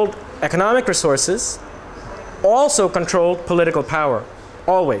controlled economic resources also controlled political power,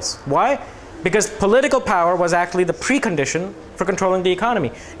 always. Why? Because political power was actually the precondition for controlling the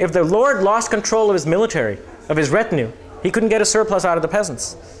economy. If the lord lost control of his military, of his retinue, he couldn't get a surplus out of the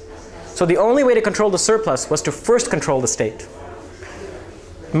peasants. So the only way to control the surplus was to first control the state.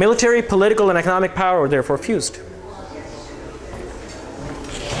 Military, political, and economic power were therefore fused.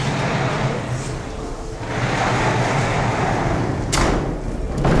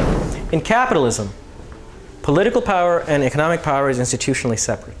 In capitalism, political power and economic power is institutionally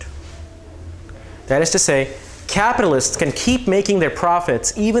separate. That is to say, capitalists can keep making their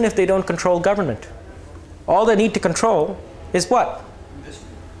profits even if they don't control government. All they need to control is what?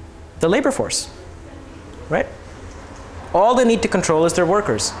 The labor force, right? All they need to control is their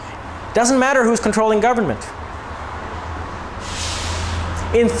workers. Doesn't matter who's controlling government.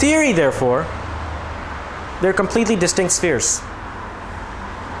 In theory, therefore, they're completely distinct spheres.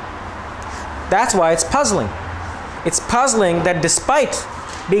 That's why it's puzzling. It's puzzling that despite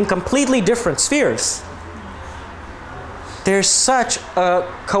being completely different spheres, there's such a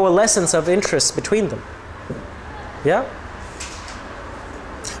coalescence of interests between them. Yeah?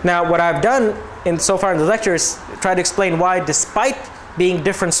 Now, what I've done so far in the lecture is try to explain why, despite being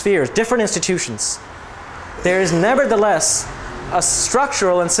different spheres, different institutions, there is nevertheless a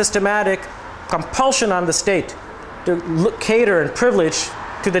structural and systematic compulsion on the state to cater and privilege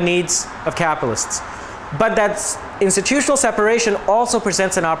to the needs of capitalists. But that institutional separation also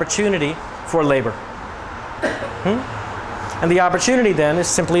presents an opportunity for labor. And the opportunity then is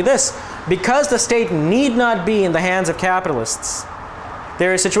simply this. Because the state need not be in the hands of capitalists,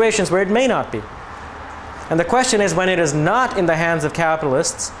 there are situations where it may not be. And the question is, when it is not in the hands of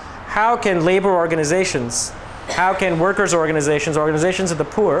capitalists, how can labor organizations, how can workers' organizations, organizations of the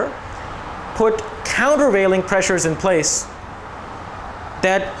poor, put countervailing pressures in place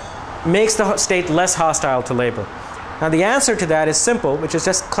that makes the state less hostile to labor? Now the answer to that is simple, which is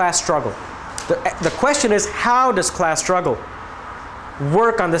just class struggle. The question is, how does class struggle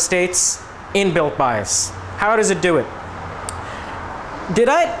work on the state's inbuilt bias? How does it do it?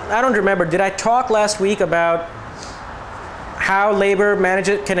 I don't remember, did I talk last week about how labor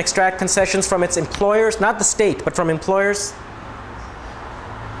can extract concessions from its employers? Not the state, but from employers?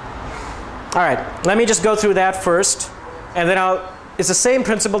 All right, let me just go through that first, and then it's the same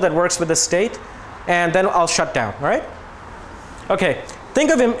principle that works with the state, and then I'll shut down, all right? Okay, think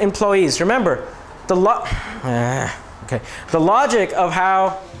of employees. Remember, the logic of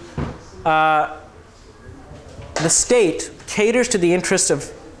how the state caters to the interests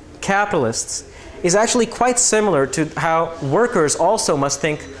of capitalists is actually quite similar to how workers also must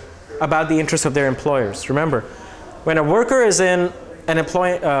think about the interests of their employers. Remember, when a worker is in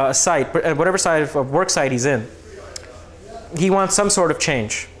a site, at whatever side of work site he's in, he wants some sort of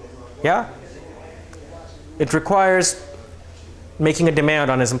change. Yeah? It requires making a demand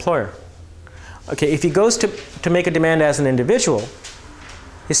on his employer. Okay, if he goes to make a demand as an individual,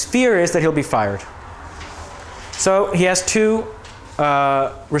 his fear is that he'll be fired. So he has two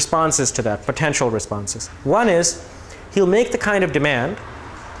responses to that, potential responses. One is he'll make the kind of demand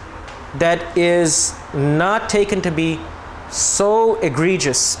that is not taken to be so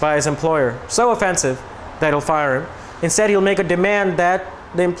egregious by his employer, so offensive that he'll fire him. Instead, he'll make a demand that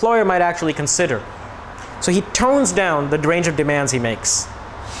the employer might actually consider. So he tones down the range of demands he makes.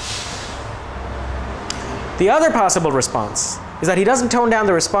 The other possible response is that he doesn't tone down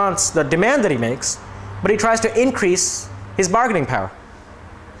the demand that he makes, but he tries to increase his bargaining power.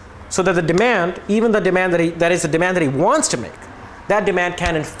 So that the demand, even the demand that is the demand that he wants to make, that demand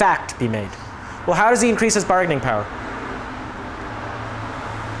can in fact be made. Well, how does he increase his bargaining power?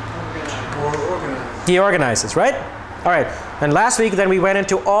 He organizes, right? All right. And last week then we went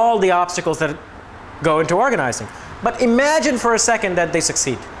into all the obstacles that go into organizing. But imagine for a second that they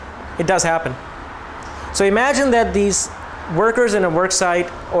succeed. It does happen. So imagine that these workers in a work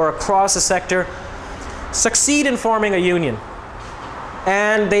site or across a sector succeed in forming a union.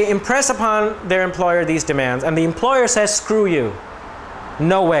 And they impress upon their employer these demands. And the employer says, screw you.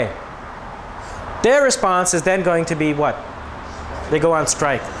 No way. Their response is then going to be what? They go on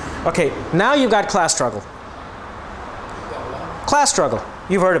strike. Okay, now you've got class struggle. Class struggle.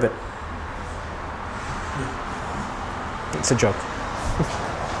 You've heard of it. It's a joke.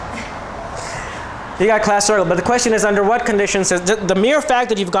 You got class struggle, but the question is under what conditions? The mere fact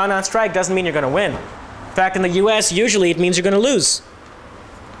that you've gone on strike doesn't mean you're going to win. In fact, in the US, usually it means you're going to lose.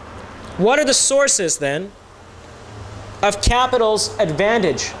 What are the sources then of capital's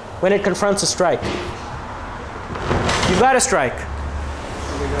advantage when it confronts a strike? You've got a strike.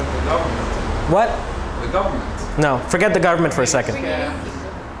 We got the government. What? The government. No, forget the government for a second.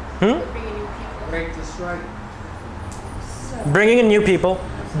 Break the strike. Bringing in new people,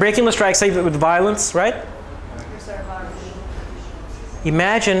 breaking the strike, say with violence, right?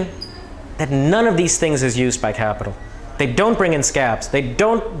 Imagine that none of these things is used by capital. They don't bring in scabs. They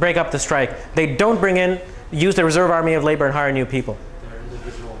don't break up the strike. They don't use the reserve army of labor and hire new people. Their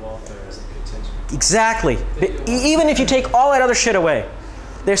individual welfare is a contingent. Exactly. Even if you take all that other shit away,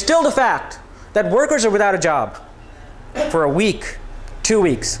 there's still the fact that workers are without a job for a week, 2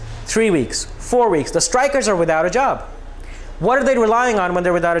 weeks, 3 weeks, 4 weeks. The strikers are without a job. What are they relying on when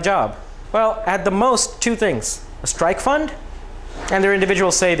they're without a job? Well, at the most, two things. A strike fund and their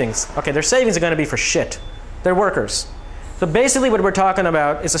individual savings. Okay, their savings are going to be for shit. They're workers. So basically what we're talking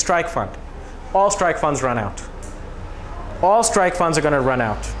about is a strike fund. All strike funds run out. All strike funds are going to run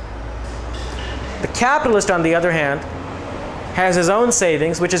out. The capitalist, on the other hand, has his own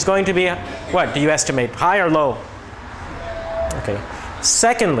savings, which is going to be, what do you estimate, high or low? Okay.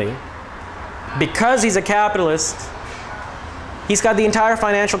 Secondly, because he's a capitalist, he's got the entire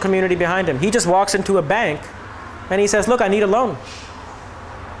financial community behind him. He just walks into a bank and he says, look, I need a loan.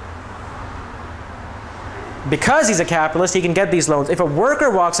 Because he's a capitalist, he can get these loans. If a worker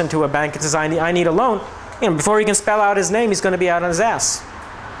walks into a bank and says, I need a loan, before he can spell out his name, he's going to be out on his ass.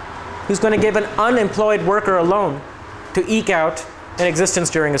 Who's going to give an unemployed worker a loan to eke out an existence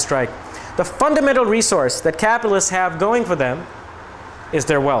during a strike? The fundamental resource that capitalists have going for them is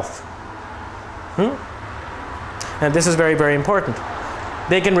their wealth. And this is very, very important.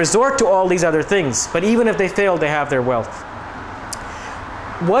 They can resort to all these other things, but even if they fail, they have their wealth.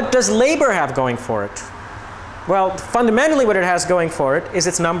 What does labor have going for it? Well, fundamentally what it has going for it is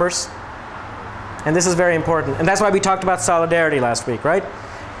its numbers. And this is very important. And that's why we talked about solidarity last week, right?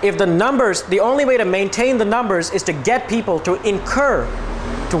 If the numbers, the only way to maintain the numbers is to get people to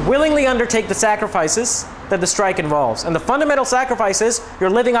to willingly undertake the sacrifices that the strike involves. And the fundamental sacrifice is you're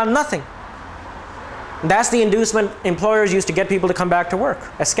living on nothing. And that's the inducement employers use to get people to come back to work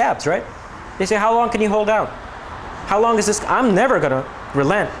as scabs, right? They say, how long can you hold out? How long is this? I'm never going to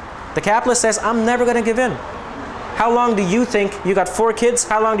relent. The capitalist says, I'm never going to give in. How long do you think, you got 4 kids,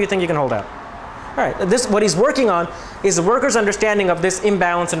 how long do you think you can hold out? All right, what he's working on is the worker's understanding of this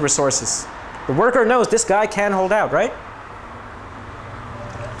imbalance in resources. The worker knows this guy can hold out, right?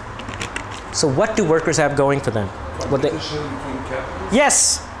 So what do workers have going for them?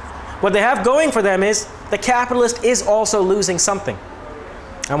 Yes. What they have going for them is the capitalist is also losing something.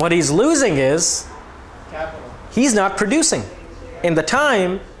 And what he's losing is he's not producing. In the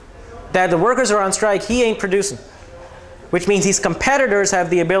time that the workers are on strike, he ain't producing. Which means his competitors have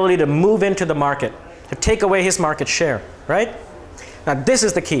the ability to move into the market, to take away his market share, right? Now this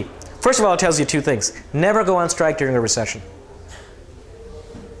is the key. First of all, it tells you two things. Never go on strike during a recession.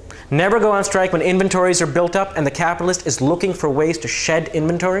 Never go on strike when inventories are built up and the capitalist is looking for ways to shed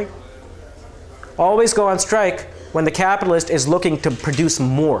inventory. Always go on strike when the capitalist is looking to produce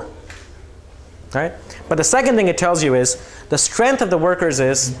more. Right? But the second thing it tells you is the strength of the workers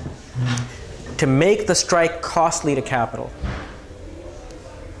is to make the strike costly to capital.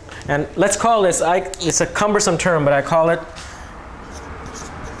 And let's call this, it's a cumbersome term, but I call it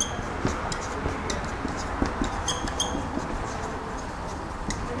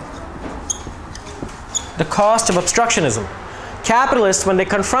the cost of obstructionism. Capitalists, when they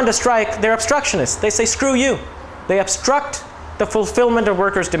confront a strike, they're obstructionists. They say, screw you. They obstruct the fulfillment of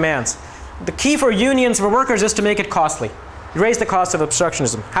workers' demands. The key for unions, for workers, is to make it costly. You raise the cost of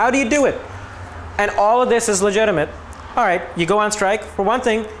obstructionism. How do you do it? And all of this is legitimate. All right, you go on strike. For one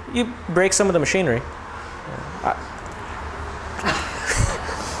thing, you break some of the machinery.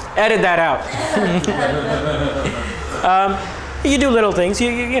 Edit that out. You do little things.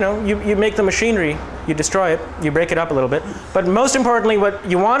 You make the machinery. You destroy it. You break it up a little bit. But most importantly, what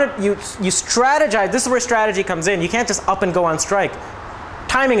you want you strategize. This is where strategy comes in. You can't just up and go on strike.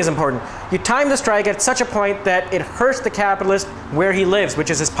 Timing is important. You time the strike at such a point that it hurts the capitalist where he lives, which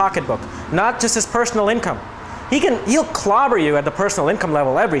is his pocketbook, not just his personal income. He'll clobber you at the personal income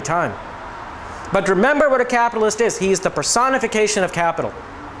level every time. But remember what a capitalist is. He is the personification of capital.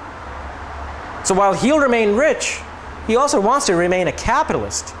 So while he'll remain rich, he also wants to remain a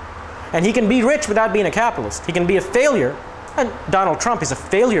capitalist. And he can be rich without being a capitalist. He can be a failure. And Donald Trump is a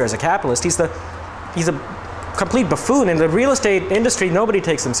failure as a capitalist. He's a complete buffoon. In the real estate industry, nobody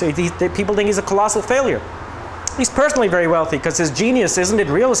takes him seriously. People think he's a colossal failure. He's personally very wealthy because his genius isn't in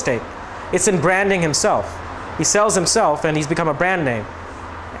real estate. It's in branding himself. He sells himself and he's become a brand name.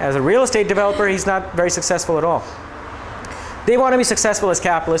 As a real estate developer, he's not very successful at all. They want to be successful as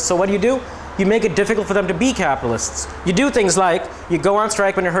capitalists, so what do? You make it difficult for them to be capitalists. You do things like, you go on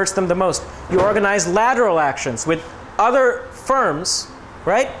strike when it hurts them the most. You organize lateral actions with other firms,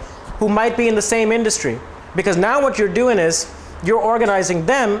 right, who might be in the same industry. Because now what you're doing is, you're organizing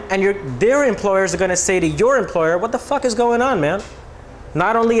them, and their employers are going to say to your employer, what the fuck is going on, man?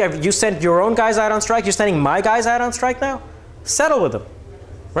 Not only have you sent your own guys out on strike, you're sending my guys out on strike now? Settle with them,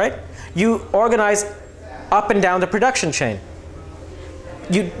 right? You organize up and down the production chain.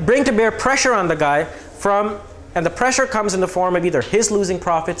 You bring to bear pressure on the guy and the pressure comes in the form of either his losing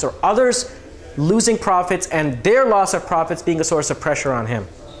profits or others losing profits and their loss of profits being a source of pressure on him.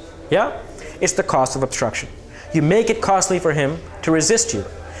 Yeah? It's the cost of obstruction. You make it costly for him to resist you.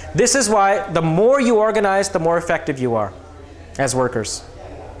 This is why the more you organize, the more effective you are as workers.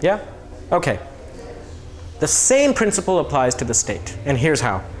 Yeah? Okay. The same principle applies to the state, and here's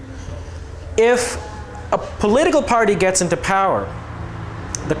how. If a political party gets into power,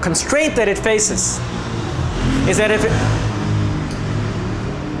 the constraint that it faces is that if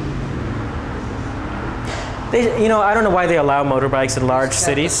I don't know why they allow motorbikes in large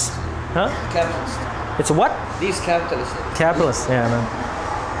cities. Huh? Capitalists. It's a what? These capitalists. Capitalists, yeah,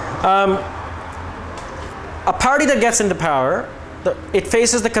 man. A party that gets into power, it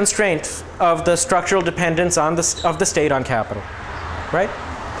faces the constraint of the structural dependence of the state on capital, right?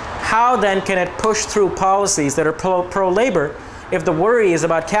 How then can it push through policies that are pro-labor if the worry is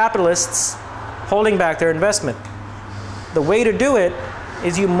about capitalists holding back their investment? The way to do it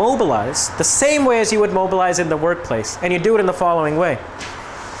is you mobilize the same way as you would mobilize in the workplace, and you do it in the following way.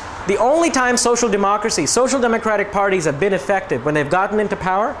 The only time social democratic parties have been effective when they've gotten into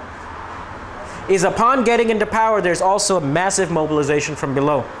power is upon getting into power, there's also a massive mobilization from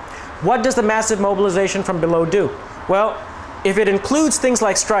below. What does the massive mobilization from below do? Well, if it includes things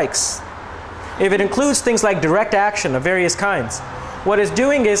like strikes, if it includes things like direct action of various kinds, what it's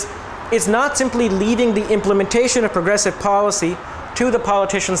doing is it's not simply leaving the implementation of progressive policy to the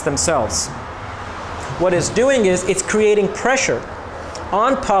politicians themselves. What it's doing is it's creating pressure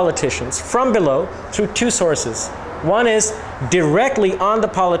on politicians from below through two sources. One is directly on the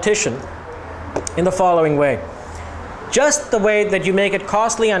politician in the following way. Just the way that you make it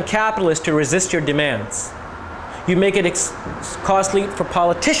costly on capitalists to resist your demands, you make it costly for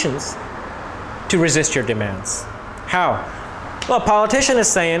politicians to resist your demands. How? Well, a politician is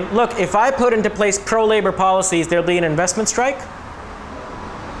saying, look, if I put into place pro-labor policies, there'll be an investment strike.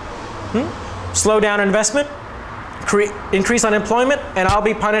 Slow down investment, increase unemployment, and I'll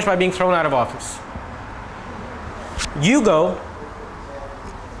be punished by being thrown out of office. You go,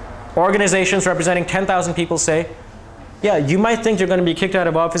 organizations representing 10,000 people say, yeah, you might think you're going to be kicked out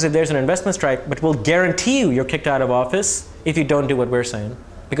of office if there's an investment strike, but we'll guarantee you you're kicked out of office if you don't do what we're saying,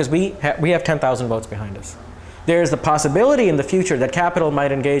 because we have 10,000 votes behind us. There's the possibility in the future that capital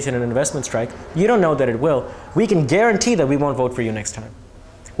might engage in an investment strike. You don't know that it will. We can guarantee that we won't vote for you next time.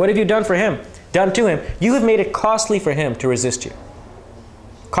 What have you done for him? Done to him? You have made it costly for him to resist you.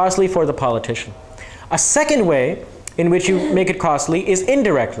 Costly for the politician. A second way in which you make it costly is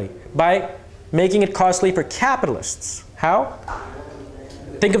indirectly, by making it costly for capitalists. How?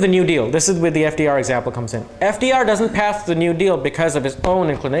 Think of the New Deal. This is where the FDR example comes in. FDR doesn't pass the New Deal because of his own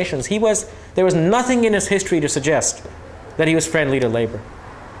inclinations. There was nothing in his history to suggest that he was friendly to labor.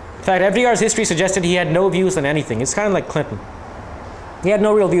 In fact, FDR's history suggested he had no views on anything. It's kind of like Clinton. He had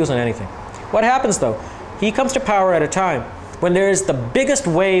no real views on anything. What happens though? He comes to power at a time when there is the biggest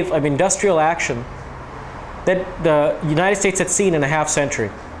wave of industrial action that the United States had seen in a half century.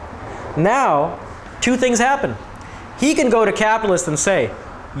 Now, two things happen. He can go to capitalists and say,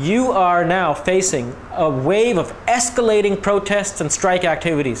 you are now facing a wave of escalating protests and strike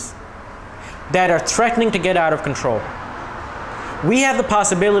activities that are threatening to get out of control. We have the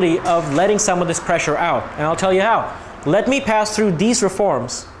possibility of letting some of this pressure out, and I'll tell you how. Let me pass through these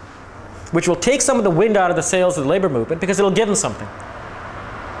reforms, which will take some of the wind out of the sails of the labor movement because it'll give them something.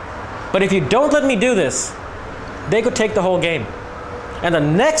 But if you don't let me do this, they could take the whole game. And the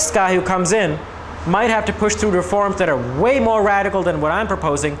next guy who comes in might have to push through reforms that are way more radical than what I'm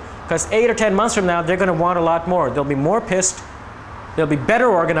proposing, because 8 or 10 months from now, they're going to want a lot more. They'll be more pissed, they'll be better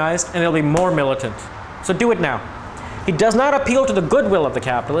organized, and they'll be more militant. So do it now. He does not appeal to the goodwill of the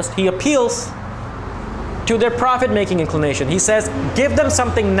capitalist. He appeals to their profit-making inclination. He says, give them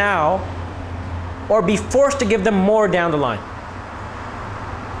something now, or be forced to give them more down the line.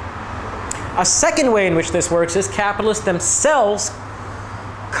 A second way in which this works is capitalists themselves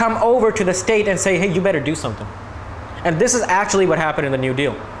come over to the state and say, hey, you better do something. And this is actually what happened in the New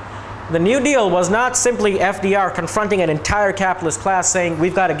Deal. The New Deal was not simply FDR confronting an entire capitalist class saying,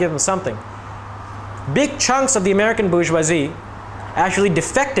 we've got to give them something. Big chunks of the American bourgeoisie actually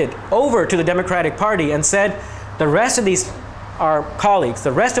defected over to the Democratic Party and said, the rest of these, our colleagues,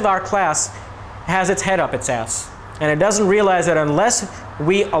 the rest of our class has its head up its ass. And it doesn't realize that unless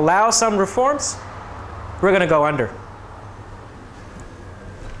we allow some reforms, we're going to go under.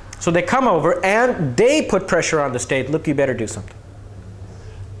 So they come over and they put pressure on the state. Look, you better do something.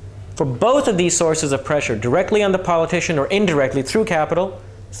 For both of these sources of pressure, directly on the politician or indirectly through capital,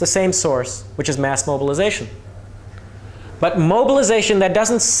 it's the same source, which is mass mobilization. But mobilization that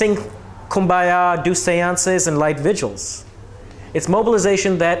doesn't sing kumbaya, do seances, and light vigils. It's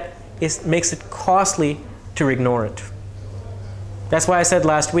mobilization that makes it costly to ignore it. That's why I said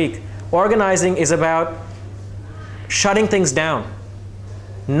last week, organizing is about shutting things down,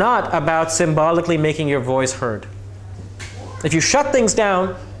 not about symbolically making your voice heard. If you shut things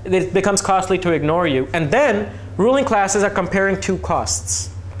down, it becomes costly to ignore you. And then ruling classes are comparing two costs.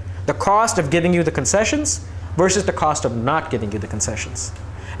 The cost of giving you the concessions versus the cost of not giving you the concessions.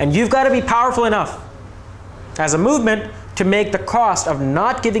 And you've got to be powerful enough as a movement to make the cost of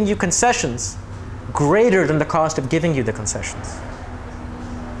not giving you concessions greater than the cost of giving you the concessions.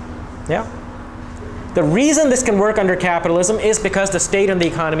 Yeah? The reason this can work under capitalism is because the state and the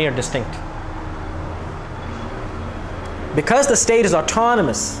economy are distinct. Because the state is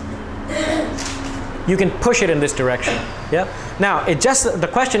autonomous, you can push it in this direction. Yeah? Now, the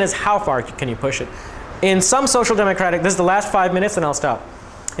question is, how far can you push it? In some social democratic, this is the last 5 minutes and I'll stop.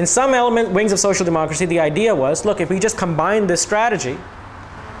 In some wings of social democracy, the idea was, look, if we just combine this strategy,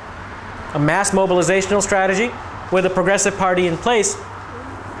 a mass mobilizational strategy, with a progressive party in place,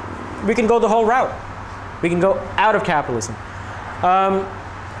 we can go the whole route. We can go out of capitalism.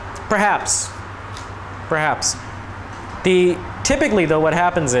 Perhaps. Typically, though, what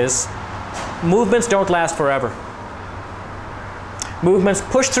happens is movements don't last forever. Movements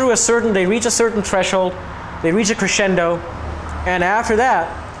push through they reach a certain threshold, they reach a crescendo, and after that,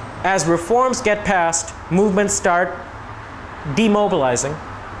 as reforms get passed, movements start demobilizing.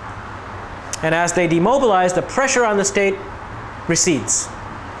 And as they demobilize, the pressure on the state recedes.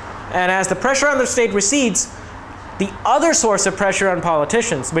 And as the pressure on the state recedes, the other source of pressure on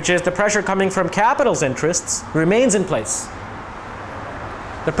politicians, which is the pressure coming from capital's interests, remains in place.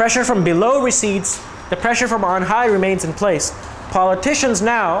 The pressure from below recedes, the pressure from on high remains in place. Politicians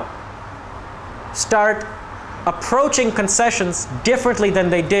now start approaching concessions differently than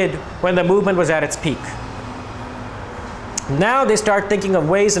they did when the movement was at its peak. Now they start thinking of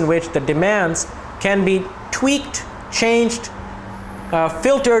ways in which the demands can be tweaked, changed,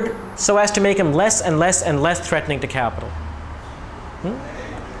 filtered so as to make them less and less and less threatening to capital.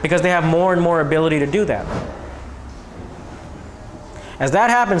 Because they have more and more ability to do that. As that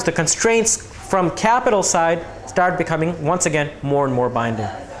happens, the constraints from capital side start becoming, once again, more and more binding.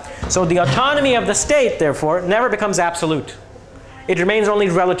 So the autonomy of the state, therefore, never becomes absolute. It remains only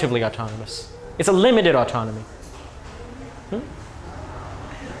relatively autonomous. It's a limited autonomy.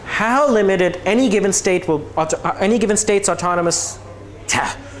 How limited any given state will, any given state's autonomous,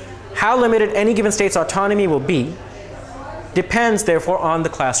 how limited any given state's autonomy will be depends, therefore, on the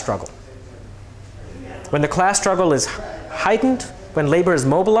class struggle. When the class struggle is heightened, when labor is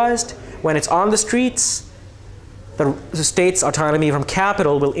mobilized, when it's on the streets, the state's autonomy from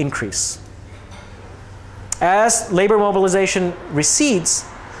capital will increase. As labor mobilization recedes,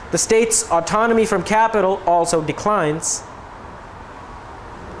 the state's autonomy from capital also declines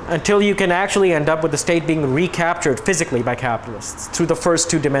until you can actually end up with the state being recaptured physically by capitalists through the first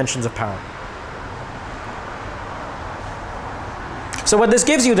two dimensions of power. So what this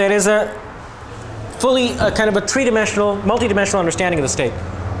gives you then is a kind of a three-dimensional, multi-dimensional understanding of the state.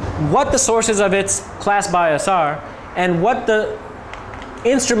 What the sources of its class bias are, and what the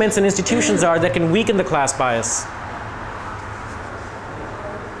instruments and institutions are that can weaken the class bias.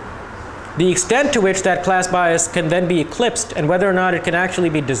 The extent to which that class bias can then be eclipsed, and whether or not it can actually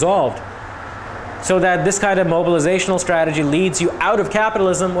be dissolved, so that this kind of mobilizational strategy leads you out of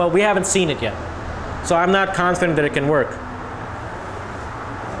capitalism, well, we haven't seen it yet. So I'm not confident that it can work.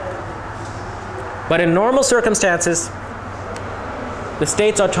 But in normal circumstances, the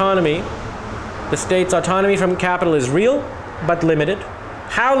state's autonomy from capital is real, but limited.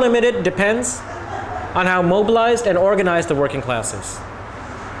 How limited depends on how mobilized and organized the working class is.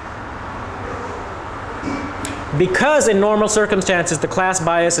 Because in normal circumstances the class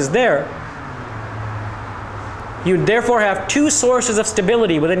bias is there, you therefore have two sources of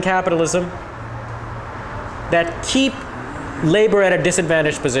stability within capitalism that keep labor at a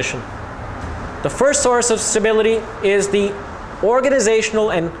disadvantaged position. The first source of stability is the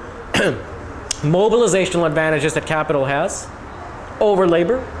organizational and mobilizational advantages that capital has over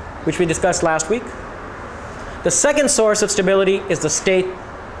labor, which we discussed last week. The second source of stability is the state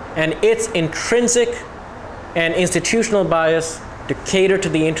and its intrinsic and institutional bias to cater to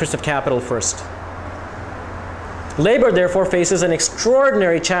the interests of capital first. Labor, therefore, faces an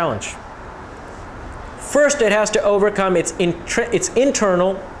extraordinary challenge. First, it has to overcome its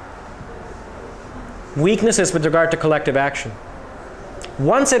internal weaknesses with regard to collective action.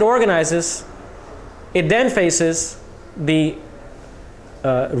 Once it organizes, it then faces the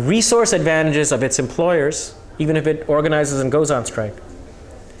resource advantages of its employers, even if it organizes and goes on strike.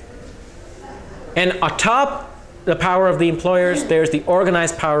 And atop the power of the employers, there's the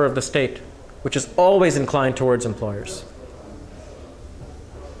organized power of the state, which is always inclined towards employers.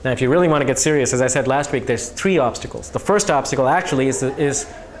 Now, if you really want to get serious, as I said last week, there's three obstacles. The first obstacle actually is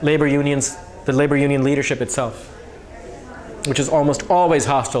labor unions, the labor union leadership itself, which is almost always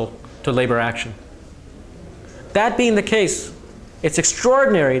hostile to labor action. That being the case, it's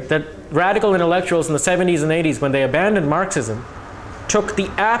extraordinary that radical intellectuals in the 70s and 80s, when they abandoned Marxism, took the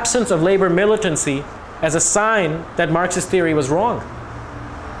absence of labor militancy as a sign that Marxist theory was wrong.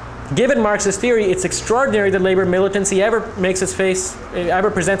 Given Marxist theory, it's extraordinary that labor militancy ever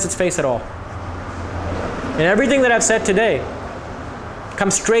presents its face at all. And everything that I've said today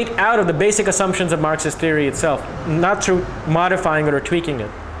comes straight out of the basic assumptions of Marxist theory itself, not through modifying it or tweaking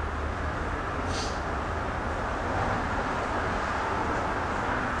it.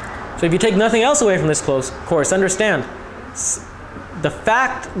 So if you take nothing else away from this course, understand the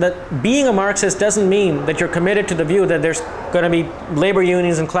fact that being a Marxist doesn't mean that you're committed to the view that there's going to be labor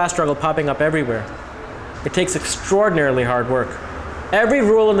unions and class struggle popping up everywhere. It takes extraordinarily hard work. Every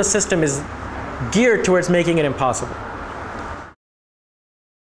rule in the system is geared towards making it impossible.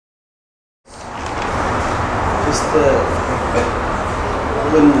 Just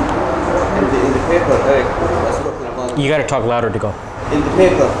when in the paper Eric was talking about. You got to talk louder to go. In the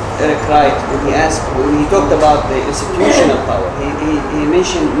paper, Eric Wright, when he talked about the institutional power, he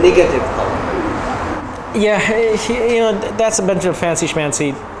mentioned negative power. Yeah, that's a bunch of fancy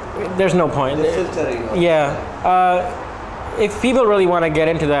schmancy. There's no point. The filtering. Yeah, if people really want to get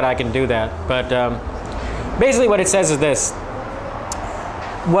into that, I can do that. But basically, what it says is this: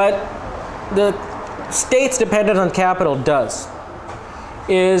 what the states dependent on capital does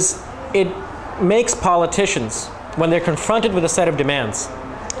is it makes politicians, when they're confronted with a set of demands,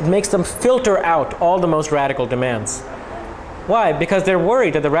 it makes them filter out all the most radical demands. Why? Because they're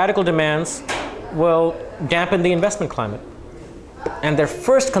worried that the radical demands will dampen the investment climate. And their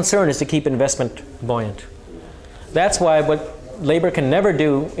first concern is to keep investment buoyant. That's why what labor can never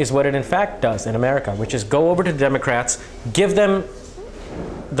do is what it in fact does in America, which is go over to the Democrats, give them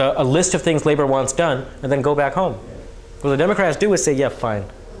a list of things labor wants done, and then go back home. What the Democrats do is say, yeah, fine.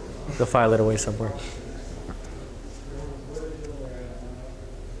 They'll file it away somewhere.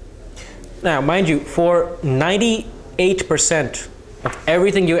 Now, mind you, for 98% of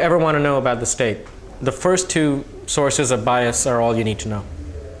everything you ever want to know about the state, the first two sources of bias are all you need to know.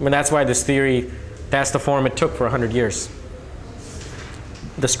 I mean, that's why this theory, that's the form it took for 100 years.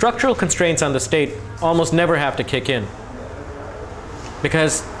 The structural constraints on the state almost never have to kick in,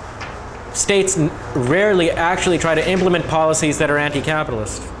 because states rarely actually try to implement policies that are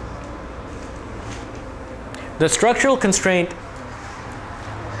anti-capitalist. The structural constraint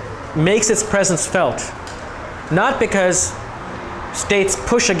makes its presence felt, not because states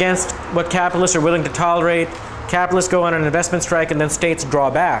push against what capitalists are willing to tolerate, capitalists go on an investment strike, and then states draw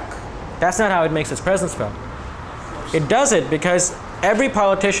back. That's not how it makes its presence felt. It does it because every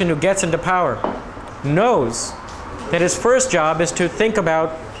politician who gets into power knows that his first job is to think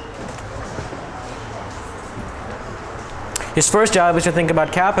about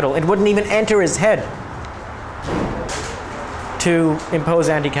capital. It wouldn't even enter his head to impose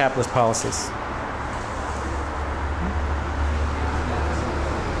anti-capitalist policies.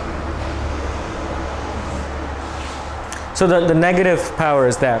 So the negative power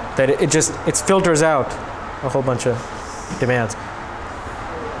is that it filters out a whole bunch of demands.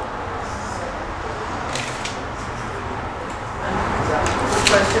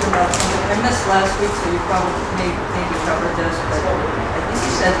 Question about something I missed last week, so you probably maybe covered this, but I think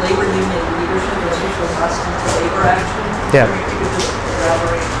you said labor union leadership is usually hostile to labor action. Yeah. Maybe you could just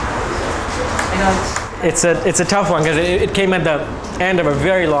elaborate. I know It's a tough one because it came at the end of a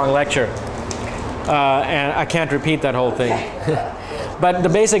very long lecture, and I can't repeat that whole thing. But the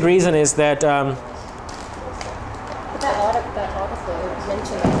basic reason is that. That article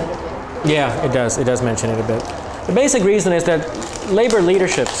mentioned it a little bit. Yeah, it does. It does mention it a bit. The basic reason is that labor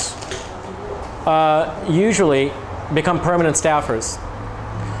leaderships usually become permanent staffers.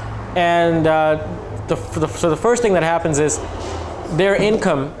 And so the first thing that happens is their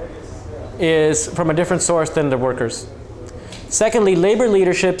income is from a different source than the workers. Secondly, labor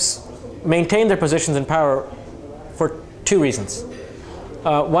leaderships maintain their positions in power for two reasons.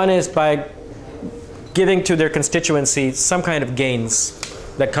 One is by giving to their constituency some kind of gains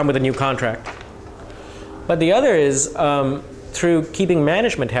that come with a new contract. But the other is through keeping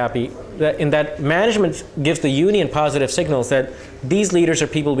management happy, in that management gives the union positive signals that these leaders are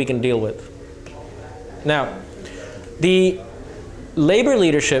people we can deal with. Now, the labor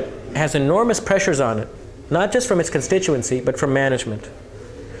leadership has enormous pressures on it, not just from its constituency, but from management,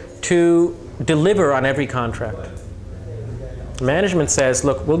 to deliver on every contract. Management says,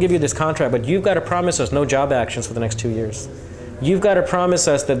 look, we'll give you this contract, but you've got to promise us no job actions for the next 2 years. You've got to promise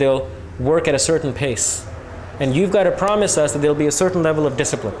us that they'll work at a certain pace. And you've got to promise us that there'll be a certain level of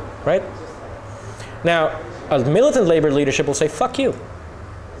discipline, right? Now, a militant labor leadership will say, fuck you.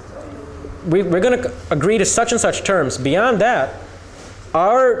 We're going to agree to such and such terms. Beyond that,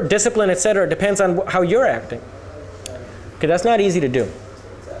 our discipline, etc., depends on how you're acting. Okay, that's not easy to do.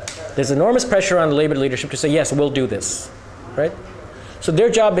 There's enormous pressure on the labor leadership to say, yes, we'll do this, right? So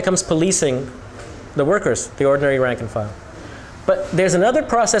their job becomes policing the workers, the ordinary rank and file. But there's another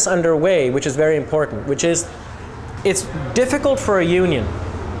process underway which is very important, which is it's difficult for a union,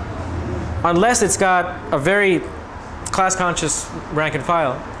 unless it's got a very class-conscious rank and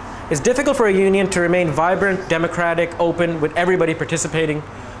file, it's difficult for a union to remain vibrant, democratic, open, with everybody participating.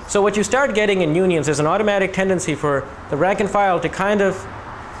 So what you start getting in unions is an automatic tendency for the rank and file to kind of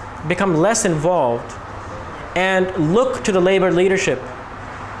become less involved and look to the labor leadership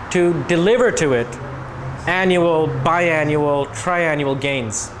to deliver to it annual, biannual, triannual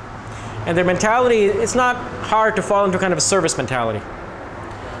gains. And their mentality, it's not hard to fall into kind of a service mentality.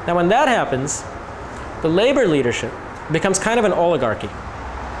 Now when that happens, the labor leadership becomes kind of an oligarchy.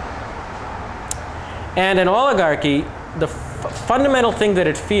 And an oligarchy, the fundamental thing that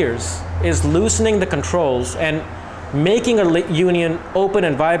it fears is loosening the controls and making a union open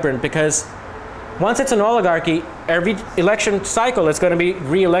and vibrant, because once it's an oligarchy, every election cycle it's going to be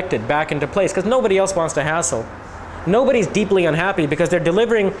re-elected back into place because nobody else wants to hassle. Nobody's deeply unhappy because they're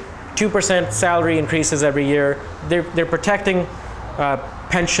delivering 2% salary increases every year. They're protecting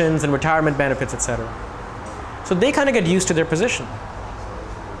pensions and retirement benefits, etc. So they kind of get used to their position.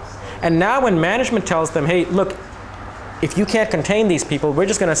 And now when management tells them, hey, look, if you can't contain these people, we're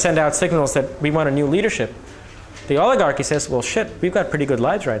just going to send out signals that we want a new leadership. The oligarchy says, well, shit, we've got pretty good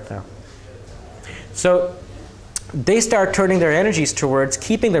lives right now. So they start turning their energies towards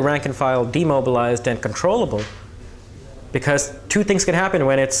keeping the rank and file demobilized and controllable, because two things can happen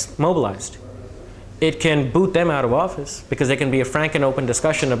when it's mobilized. It can boot them out of office because there can be a frank and open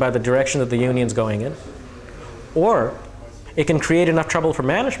discussion about the direction that the union's going in. Or it can create enough trouble for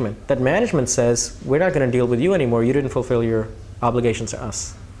management that management says, we're not going to deal with you anymore. You didn't fulfill your obligations to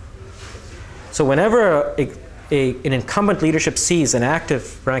us. So whenever an incumbent leadership sees an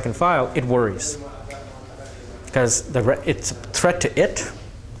active rank and file, it worries. Because it's a threat to it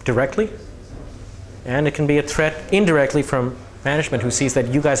directly, and it can be a threat indirectly from management who sees that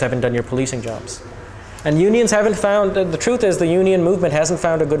you guys haven't done your policing jobs. And unions haven't found, the truth is the union movement hasn't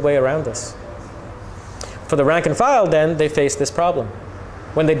found a good way around this. For the rank and file then, they face this problem.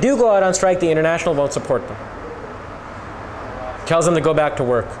 When they do go out on strike, the International won't support them. Tells them to go back to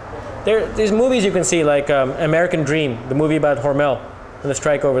work. There's movies you can see like American Dream, the movie about Hormel and the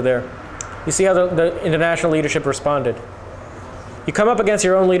strike over there. You see how the international leadership responded. You come up against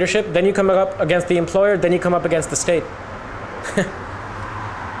your own leadership, then you come up against the employer, then you come up against the state.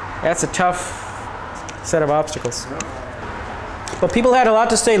 That's a tough set of obstacles. But people had a lot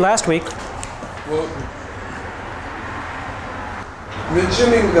to say last week. Well,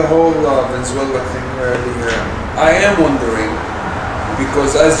 mentioning the whole Venezuela thing earlier, I am wondering,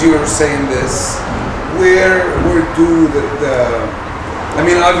 because as you were saying this, where do I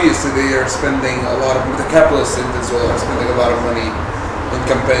mean, obviously they are spending a lot of, the capitalists in Venezuela are spending a lot of money in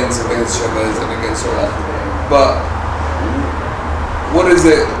campaigns against Chavez and against all. But what is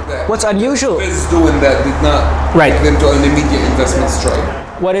it that what's unusual is doing that did not take them to an immediate investment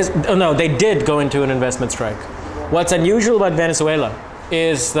strike? No, they did go into an investment strike. What's unusual about Venezuela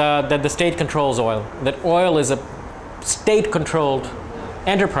is that the state controls oil, that oil is a state-controlled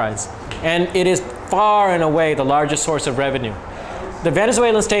enterprise, and it is far and away the largest source of revenue. The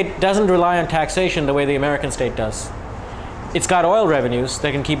Venezuelan state doesn't rely on taxation the way the American state does. It's got oil revenues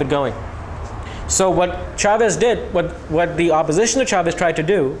that can keep it going. So what Chavez did, what the opposition to Chavez tried to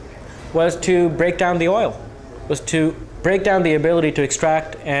do, was to break down the oil, was to break down the ability to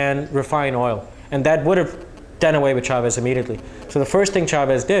extract and refine oil. And that would have done away with Chavez immediately. So the first thing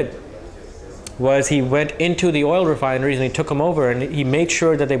Chavez did was he went into the oil refineries and he took them over and he made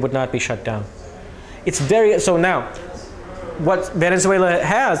sure that they would not be shut down. So now, what Venezuela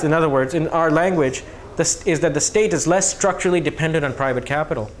has, in other words, in our language, is that the state is less structurally dependent on private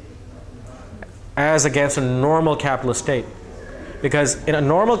capital as against a normal capitalist state. Because in a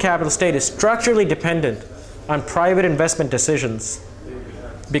normal capitalist state is structurally dependent on private investment decisions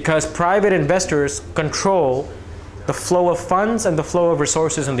because private investors control the flow of funds and the flow of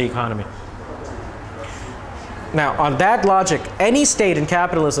resources in the economy. Now, on that logic, any state in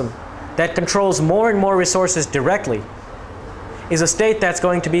capitalism that controls more and more resources directly is a state that's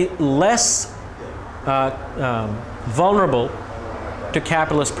going to be less vulnerable to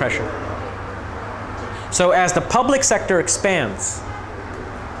capitalist pressure. So as the public sector expands,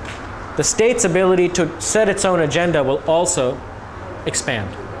 the state's ability to set its own agenda will also expand.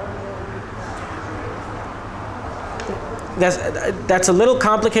 That's a little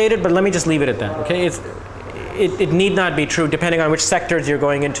complicated, but let me just leave it at that, okay? It need not be true depending on which sectors you're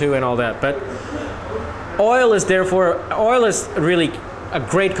going into and all that. But oil is really a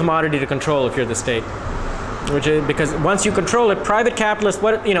great commodity to control if you're the state. Because once you control it, private capitalists,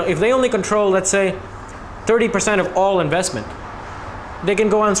 if they only control, let's say, 30% of all investment, they can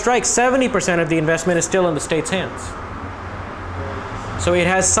go on strike. 70% of the investment is still in the state's hands. So it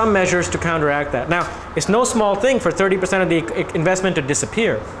has some measures to counteract that. Now, it's no small thing for 30% of the investment to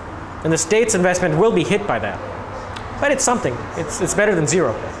disappear. And the state's investment will be hit by that. But it's something. It's better than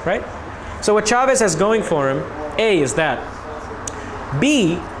zero, right? So what Chavez has going for him, A, is that.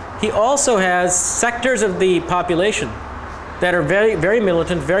 B, he also has sectors of the population that are very, very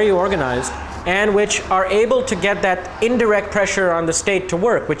militant, very organized, and which are able to get that indirect pressure on the state to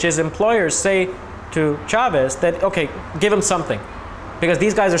work, which is employers say to Chavez that, okay, give them something. Because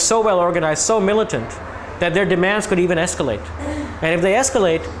these guys are so well organized, so militant, that their demands could even escalate. And if they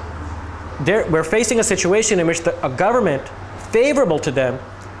escalate, we're facing a situation in which a government favorable to them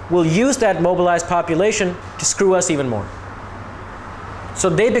will use that mobilized population to screw us even more. So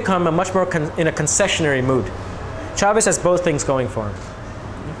they become a much more in a concessionary mood. Chavez has both things going for him.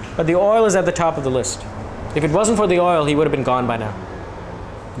 But the oil is at the top of the list. If it wasn't for the oil, he would have been gone by now.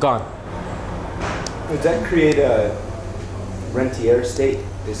 Gone. Does that create a rentier state?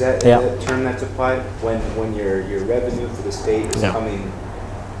 Is that the term that's applied when your revenue for the state is coming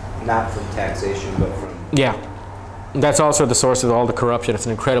not from taxation but from... Yeah. That's also the source of all the corruption. It's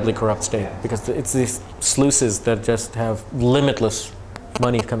an incredibly corrupt state because it's these sluices that just have limitless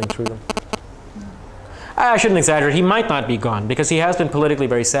money coming through them. I shouldn't exaggerate. He might not be gone because he has been politically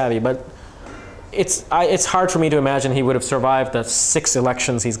very savvy, but it's hard for me to imagine he would have survived the 6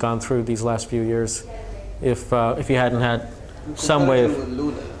 elections he's gone through these last few years if he hadn't had some way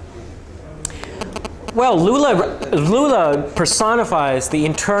of... Well, Lula personifies the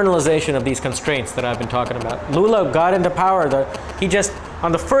internalization of these constraints that I've been talking about. Lula got into power. He just,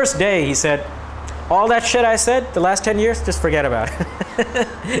 on the first day, he said, All that shit I said the last 10 years, just forget about it.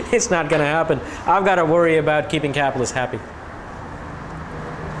 It's not going to happen. I've got to worry about keeping capitalists happy.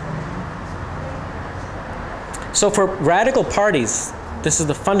 So for radical parties, this is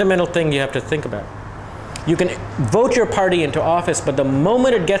the fundamental thing you have to think about. You can vote your party into office, but the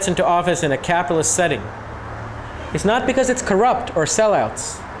moment it gets into office in a capitalist setting, it's not because it's corrupt or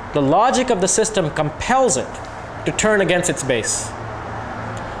sellouts. The logic of the system compels it to turn against its base,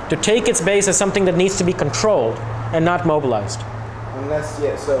 to take its base as something that needs to be controlled and not mobilized. Unless,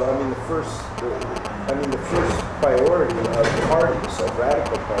 yeah, so I mean the first priority of parties, of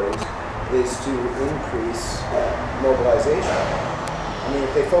radical parties, is to increase mobilization. I mean,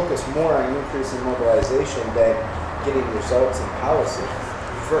 if they focus more on increasing mobilization than getting results in policy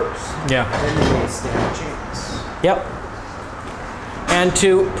first, then they may stand a chance. Yep. And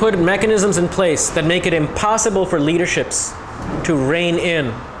to put mechanisms in place that make it impossible for leaderships to rein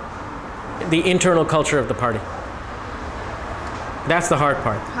in the internal culture of the party. That's the hard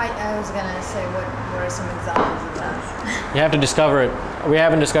part. I was going to say, what are some examples of that? You have to discover it. We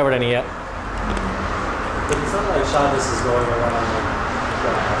haven't discovered any yet. But it's not like Chavez is going around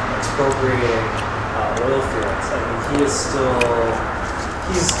expropriating oil fields. I mean, he is still,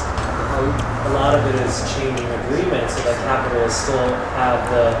 a lot of it is changing agreements so that capitalists still have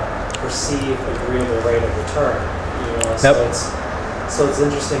the perceived agreeable rate of return. You know, so it's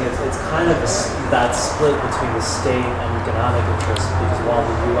interesting. It's kind of that split between the state and economic interests, because while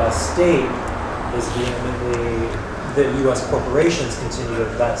the U.S. state is vehemently, the U.S. corporations continue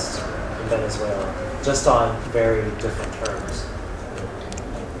to invest in Venezuela, just on very different terms.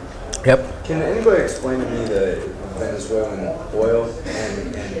 Yep. Can anybody explain to me the Venezuelan oil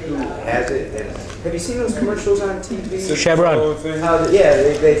and who has it? And have you seen those commercials on TV? Chevron.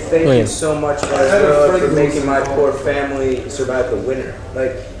 They thank you so much, Venezuela, for making my poor family survive the winter.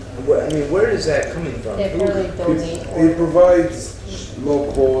 Like, I mean, where is that coming from? They really donate. It provides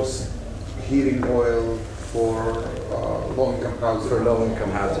low-cost heating oil for low-income housing. For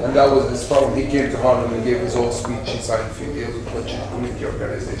low-income housing. And that was his problem. He came to Harlem and gave his whole speech and signed a few deals with a bunch of community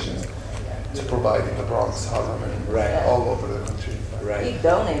organizations to provide in the Bronx, Harlem, and all over the country. He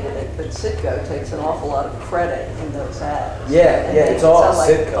donated it, but Citgo takes an awful lot of credit in those ads. It's all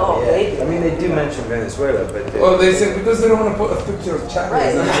Citgo. Oh, I mean, they do mention Venezuela, but they say because they don't want to put a picture of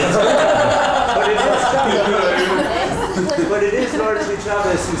Chavez. But it is largely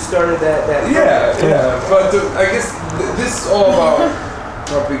Chavez who started that. But I guess this is all about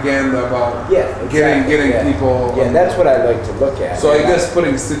propaganda, about getting people. Yeah, that's what I like to look at. So I guess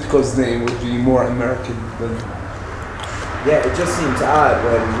putting Citgo's name would be more American than. Yeah, it just seems odd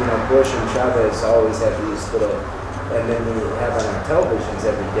when, Bush and Chavez always have these little, and then we have on our televisions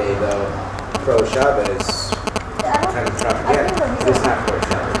every day, though, pro-Chavez kind of propaganda. It's not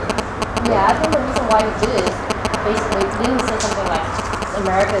pro-Chavez. Yeah, I think the reason why he did is basically he didn't say something like,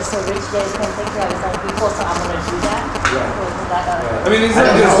 America is so rich that it's going to take care of its own people, so I'm going to do that. I mean, he's not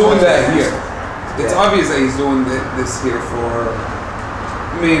just doing that here. It's obvious that he's doing this here for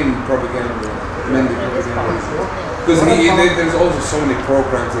main propaganda, mainly propaganda. Because there's also so many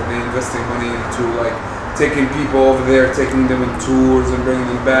programs that they're investing money into, like taking people over there, taking them on tours and bringing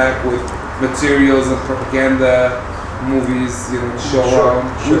them back with materials and propaganda, movies, to show around.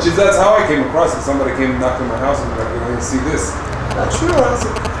 That's how I came across it. Somebody came and knocked on my house and was like, see this. Sure.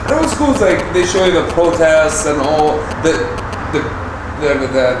 That was cool. It's like they show you the protests and all the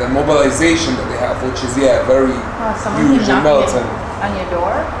mobilization that they have, which is very huge and militant. On your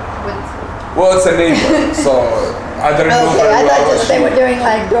door with. Well, it's a neighbor, so I don't know. I thought they were doing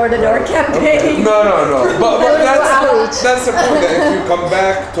like door-to-door campaigns. No. But that's the point. That if you come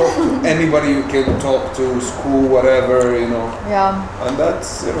back, talk to anybody you can talk to, school, whatever, Yeah. And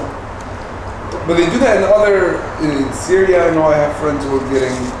that's But they do that in Syria. I know I have friends who are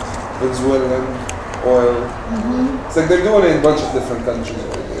getting Venezuelan oil. It's like they're doing it in a bunch of different countries.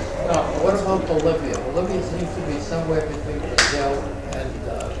 Now, what about Bolivia? Bolivia seems to be somewhere between Brazil and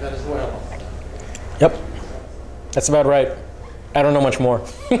Venezuela. Yep. That's about right. I don't know much more.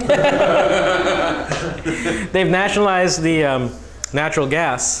 They've nationalized the natural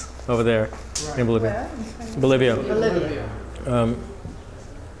gas over there in Bolivia. Bolivia.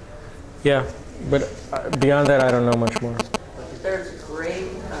 Yeah, but beyond that, I don't know much more. There's a great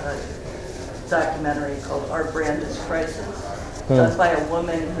documentary called Our Brand is Crisis, done by a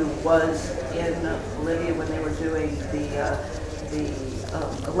woman who was in Bolivia when they were doing the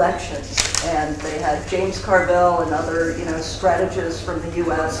election, and they had James Carville and other strategists from the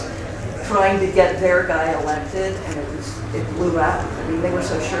U.S. trying to get their guy elected, and it blew out. I mean, they were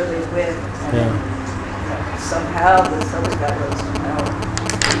so sure they'd win, and somehow this other guy was,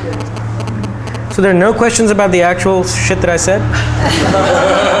 he didn't. So So there are no questions about the actual shit that I said?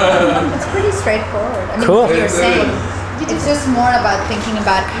 It's pretty straightforward. I mean, Cool. what you're saying, it's just more about thinking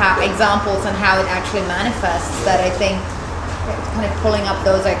about how examples and how it actually manifests that I think kind of pulling up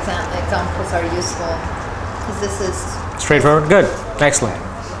those examples are useful. Because this is... Straightforward? Good. Excellent.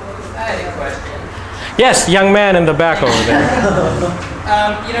 I had a question. Yes, young man in the back over there.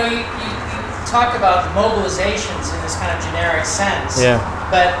 You know, you talk about mobilizations in this kind of generic sense. Yeah.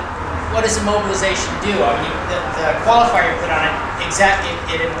 But what does a mobilization do? I mean, the qualifier you put on it,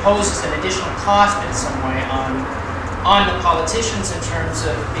 it imposes an additional cost in some way on the politicians in terms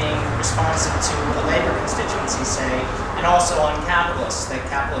of being responsive to a labor constituency, say, and also on capitalists, the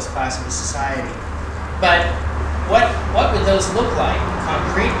capitalist class of the society. But what would those look like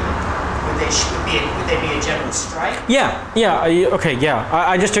concretely? Would they be a general strike?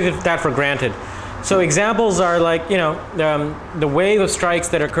 I just took that for granted. So examples are like, you know, the wave of strikes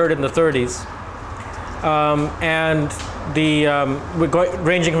that occurred in the 30s, and the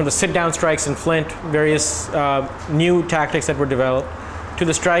ranging from the sit-down strikes in Flint, various new tactics that were developed, to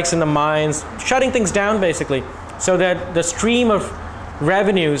the strikes in the mines, shutting things down basically, so that the stream of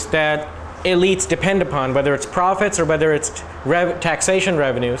revenues that elites depend upon, whether it's profits or whether it's taxation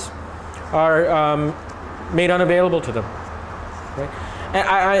revenues, are made unavailable to them. Right? And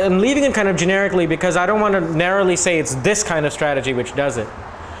I'm leaving it kind of generically because I don't want to narrowly say it's this kind of strategy which does it.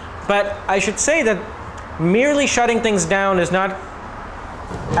 But I should say that merely shutting things down is not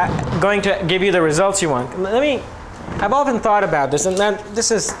going to give you the results you want. I've often thought about this, and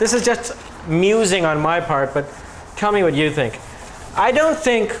this is just musing on my part, but tell me what you think. I don't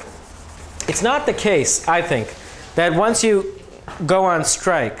think, it's not the case, I think, that once you go on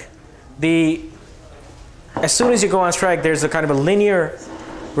strike, as soon as you go on strike, there's a kind of a linear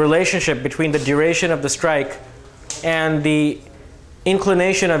relationship between the duration of the strike and the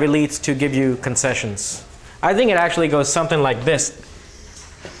inclination of elites to give you concessions. I think it actually goes something like this.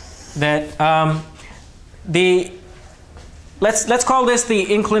 That let's call this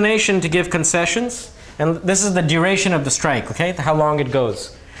the inclination to give concessions, and this is the duration of the strike, okay? How long it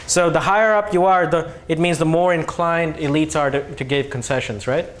goes. So the higher up you are, it means the more inclined elites are to give concessions,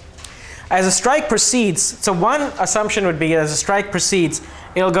 right? As a strike proceeds, so one assumption would be as a strike proceeds,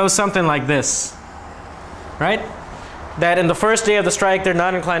 it'll go something like this, right? That in the first day of the strike, they're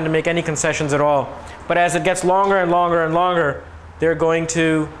not inclined to make any concessions at all. But as it gets longer and longer and longer, they're going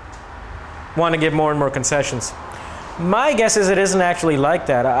to want to give more and more concessions. My guess is it isn't actually like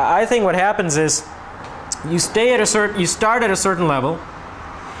that. I think what happens is you start at a certain level,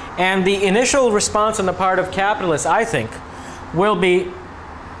 and the initial response on the part of capitalists, I think, will be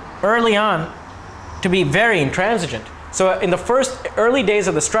early on to be very intransigent. So in the first early days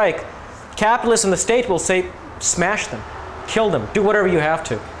of the strike, capitalists and the state will say, smash them, kill them, do whatever you have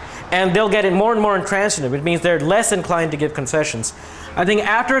to. And they'll get more and more intransigent, which means they're less inclined to give concessions. I think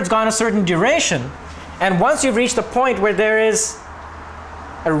after it's gone a certain duration, and once you've reached the point where there is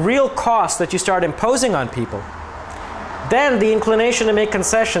a real cost that you start imposing on people, then the inclination to make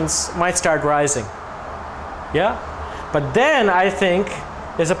concessions might start rising. Yeah? But then I think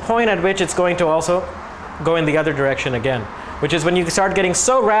there's a point at which it's going to also go in the other direction again, which is when you start getting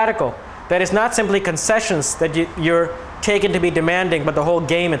so radical that it's not simply concessions that you're taken to be demanding, but the whole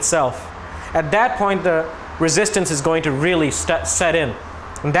game itself. At that point, the resistance is going to really set in.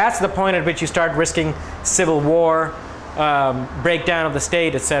 And that's the point at which you start risking civil war, breakdown of the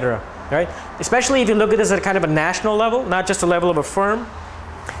state, etc. Right? Especially if you look at this at kind of a national level, not just a level of a firm.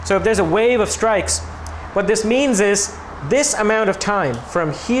 So if there's a wave of strikes, what this means is this amount of time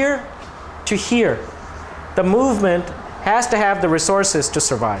from here to here, the movement has to have the resources to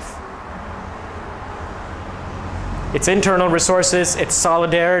survive. Its internal resources, its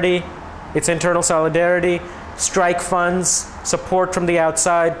solidarity, its internal solidarity, strike funds, support from the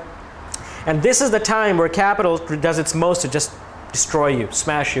outside. And this is the time where capital does its most to just destroy you,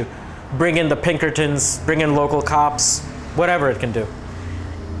 smash you, bring in the Pinkertons, bring in local cops, whatever it can do.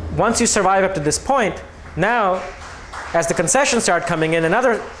 Once you survive up to this point, now, as the concessions start coming in,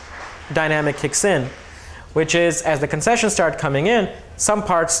 another dynamic kicks in, which is as the concessions start coming in, some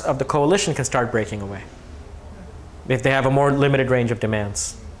parts of the coalition can start breaking away if they have a more limited range of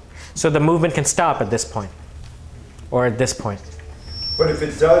demands. So the movement can stop at this point, or at this point. But if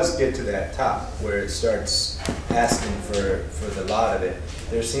it does get to that top, where it starts asking for the lot of it,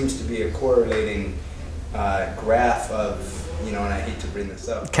 there seems to be a correlating graph of, you know, and I hate to bring this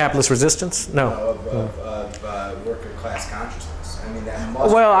up. Capitalist resistance? No. Of worker class consciousness. I mean, that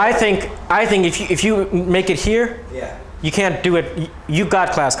must. Well, I think if you make it here, yeah, you can't do it. You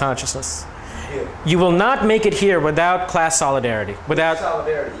got class consciousness. You will not make it here without class solidarity. Without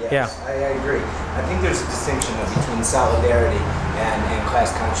solidarity, yes. Yeah. I agree. I think there's a distinction between solidarity and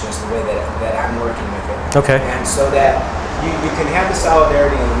class consciousness, the way that I'm working with it. Okay. And so that you can have the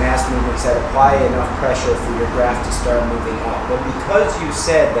solidarity and the mass movements that apply enough pressure for your graph to start moving up. But because you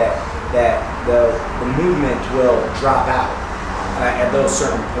said that the movement will drop out at those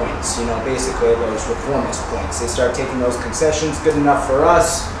certain points, basically those reformist points. They start taking those concessions, good enough for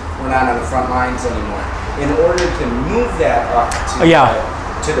us, we're not on the front lines anymore. In order to move that up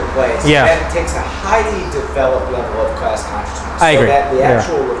to the place, that takes a highly developed level of class consciousness. I agree. So that the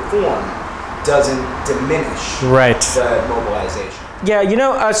actual reform doesn't diminish the mobilization.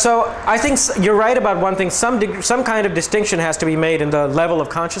 Yeah, so I think you're right about one thing. Some kind of distinction has to be made in the level of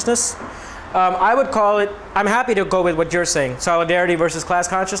consciousness. I would call it, I'm happy to go with what you're saying, solidarity versus class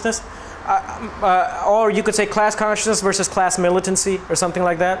consciousness. Or you could say class consciousness versus class militancy or something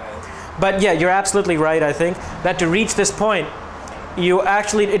like that. But yeah, you're absolutely right, I think, that to reach this point,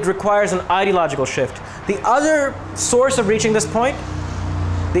 it requires an ideological shift. The other source of reaching this point,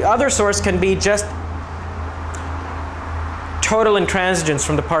 the other source can be just total intransigence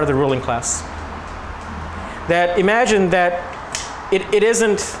from the part of the ruling class. That imagine that it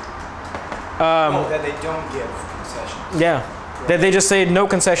isn't... that they don't give concessions. Yeah, that they just say no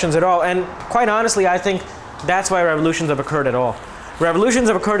concessions at all. And quite honestly, I think that's why revolutions have occurred at all. Revolutions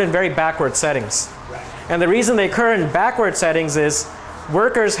have occurred in very backward settings. Right. And the reason they occur in backward settings is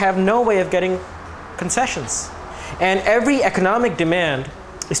workers have no way of getting concessions. And every economic demand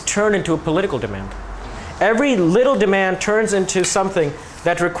is turned into a political demand. Every little demand turns into something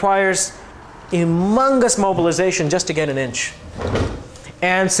that requires humongous mobilization just to get an inch.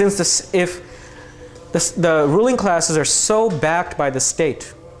 And since if the ruling classes are so backed by the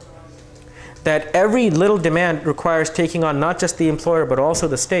state that every little demand requires taking on not just the employer but also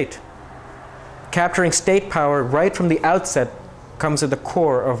the state, capturing state power right from the outset comes at the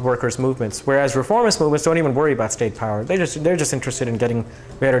core of workers' movements, whereas reformist movements don't even worry about state power. They're just interested in getting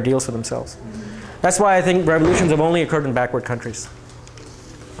better deals for themselves. That's why I think revolutions have only occurred in backward countries.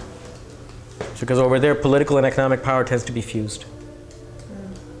 It's because over there, political and economic power tends to be fused.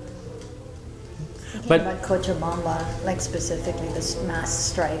 But about Cochabamba, like specifically this mass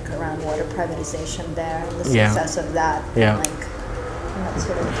strike around water privatization there, and the success of that, and that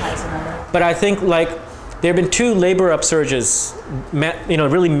sort of ties another. But I think there have been two labor upsurges,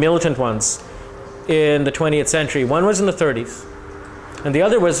 really militant ones, in the 20th century. One was in the 30s, and the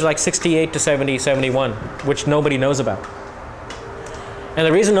other was like 68 to 70, 71, which nobody knows about. And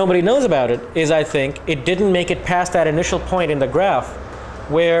the reason nobody knows about it is, I think, it didn't make it past that initial point in the graph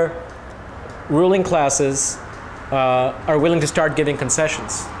where ruling classes are willing to start giving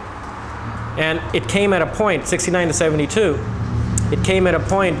concessions. And it came at a point, 69 to 72, it came at a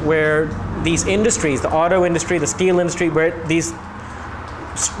point where these industries, the auto industry, the steel industry, where these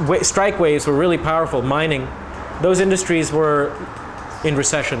strike waves were really powerful, mining, those industries were in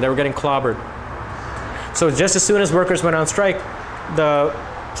recession. They were getting clobbered. So just as soon as workers went on strike, the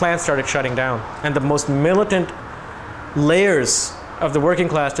plants started shutting down. And the most militant layers of the working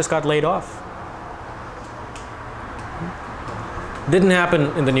class just got laid off. Didn't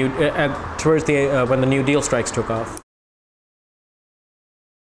happen in the towards the when the New Deal strikes took off.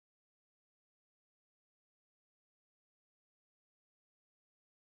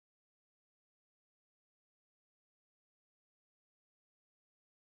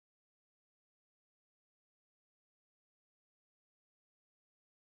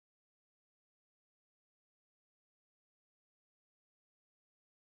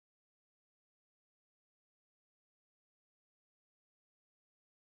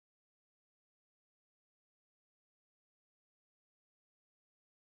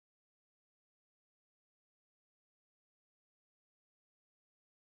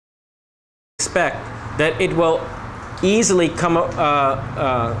 Expect that it will easily come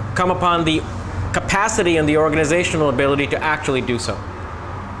upon the capacity and the organizational ability to actually do so.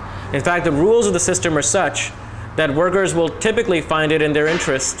 In fact, the rules of the system are such that workers will typically find it in their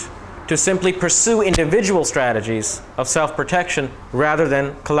interest to simply pursue individual strategies of self-protection rather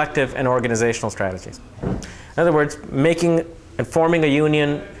than collective and organizational strategies. In other words, making and forming a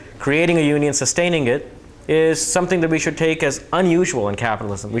union, creating a union, sustaining it, is something that we should take as unusual in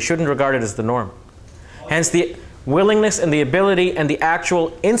capitalism. We shouldn't regard it as the norm. Hence, the willingness and the ability and the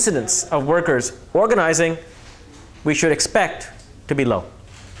actual incidence of workers organizing, we should expect to be low.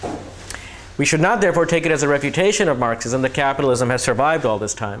 We should not, therefore, take it as a refutation of Marxism that capitalism has survived all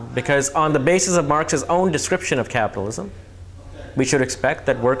this time, because on the basis of Marx's own description of capitalism, we should expect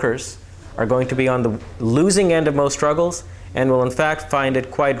that workers are going to be on the losing end of most struggles and will, in fact, find it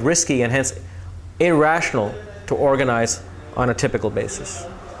quite risky and hence irrational to organize on a typical basis.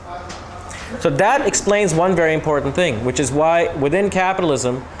 So that explains one very important thing, which is why within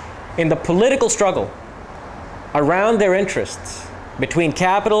capitalism, in the political struggle around their interests between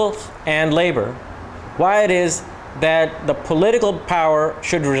capital and labor, why it is that the political power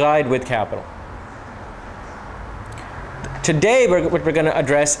should reside with capital. Today, what we're going to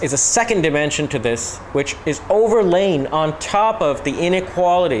address is a second dimension to this, which is overlain on top of the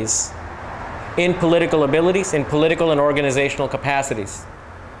inequalities in political abilities, in political and organizational capacities.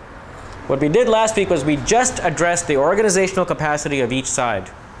 What we did last week was we just addressed the organizational capacity of each side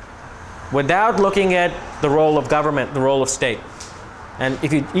without looking at the role of government, the role of state. And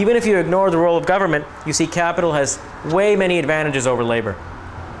even if you ignore the role of government, you see capital has way many advantages over labor.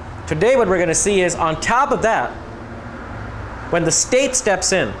 Today what we're going to see is on top of that, when the state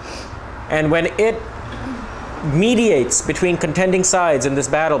steps in and when it mediates between contending sides in this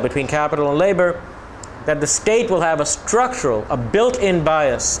battle between capital and labor, that the state will have a structural, a built-in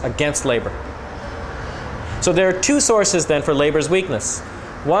bias against labor. So there are two sources then for labor's weakness.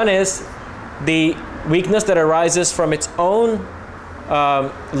 One is the weakness that arises from its own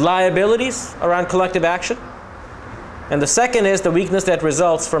liabilities around collective action. And the second is the weakness that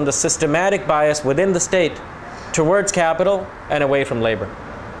results from the systematic bias within the state towards capital and away from labor.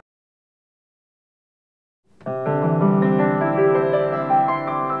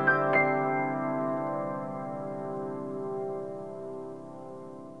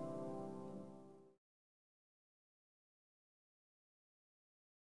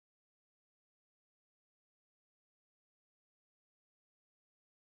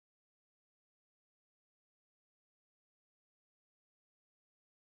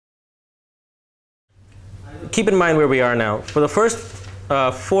 Keep in mind where we are now. For the first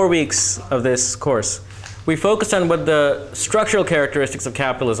 4 weeks of this course, we focused on what the structural characteristics of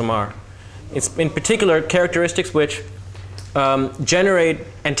capitalism are. It's in particular characteristics which generate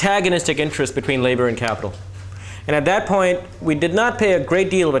antagonistic interest between labor and capital. And at that point, we did not pay a great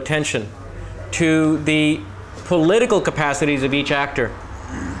deal of attention to the political capacities of each actor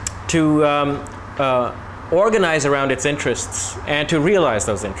to organize around its interests and to realize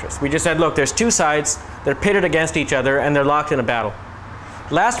those interests. We just said, look, there's two sides, they're pitted against each other, and they're locked in a battle.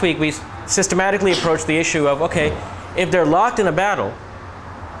 Last week, we systematically approached the issue of, okay, if they're locked in a battle,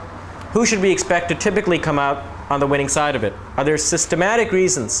 who should we expect to typically come out on the winning side of it? Are there systematic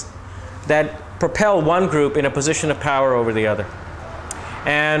reasons that propel one group in a position of power over the other?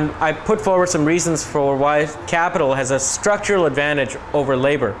 And I put forward some reasons for why capital has a structural advantage over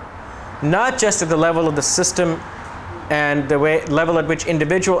labor, not just at the level of the system and the level at which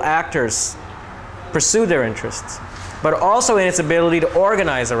individual actors pursue their interests, but also in its ability to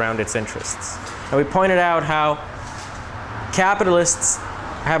organize around its interests. And we pointed out how capitalists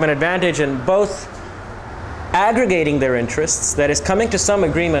have an advantage in both aggregating their interests, that is, coming to some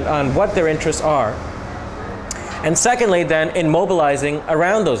agreement on what their interests are, and secondly, then, in mobilizing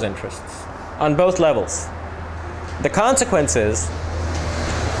around those interests on both levels. The consequence is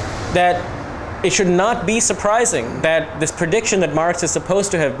that it should not be surprising that this prediction that Marx is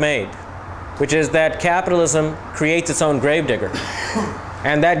supposed to have made, which is that capitalism creates its own gravedigger,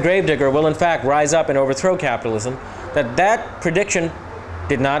 and that gravedigger will in fact rise up and overthrow capitalism, that prediction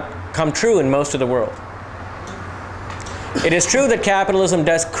did not come true in most of the world. It is true that capitalism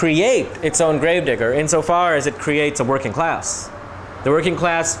does create its own gravedigger insofar as it creates a working class. The working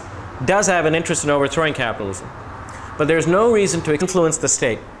class does have an interest in overthrowing capitalism, but there's no reason to influence the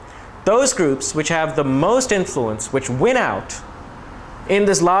state. Those groups which have the most influence, which win out in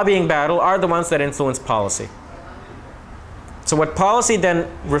this lobbying battle, are the ones that influence policy. So what policy then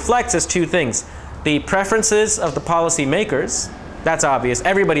reflects is two things. The preferences of the policy makers, that's obvious,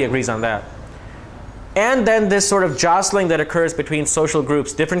 everybody agrees on that. And then this sort of jostling that occurs between social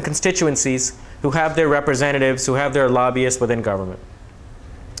groups, different constituencies who have their representatives, who have their lobbyists within government.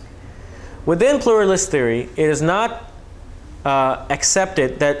 Within pluralist theory, it is not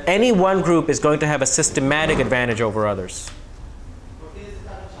accepted that any one group is going to have a systematic advantage over others.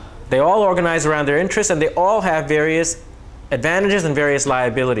 They all organize around their interests, and they all have various advantages and various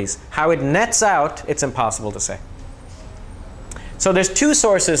liabilities. How it nets out, it's impossible to say. So there's two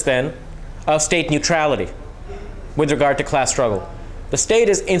sources then of state neutrality with regard to class struggle. The state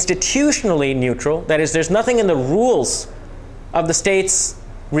is institutionally neutral, that is, there's nothing in the rules of the state's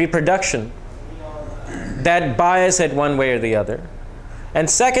reproduction that bias it one way or the other. And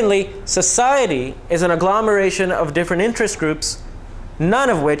secondly, society is an agglomeration of different interest groups, none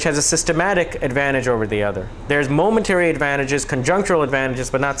of which has a systematic advantage over the other. There's momentary advantages, conjunctural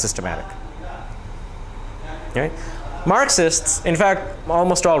advantages, but not systematic. Okay? Marxists, in fact,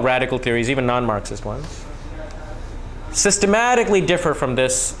 almost all radical theories, even non-Marxist ones, systematically differ from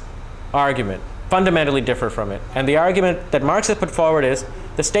this argument, fundamentally differ from it. And the argument that Marxists put forward is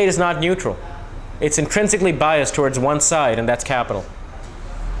the state is not neutral. It's intrinsically biased towards one side, and that's capital.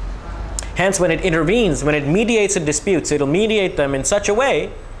 Hence, when it intervenes, when it mediates in disputes, it'll mediate them in such a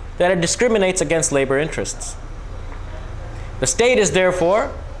way that it discriminates against labor interests. The state is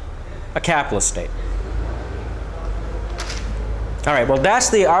therefore a capitalist state. All right, well,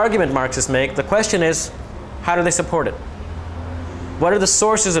 that's the argument Marxists make. The question is, how do they support it? What are the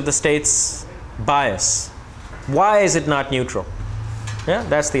sources of the state's bias? Why is it not neutral? Yeah,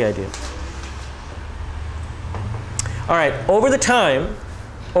 that's the idea. All right, over time,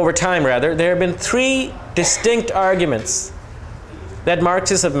 there have been three distinct arguments that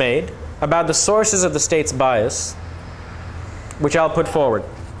Marxists have made about the sources of the state's bias, which I'll put forward.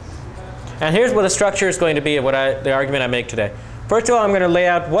 And here's what the structure is going to be of the argument I make today. First of all, I'm going to lay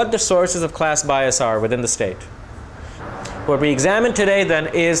out what the sources of class bias are within the state. What we examine today, then,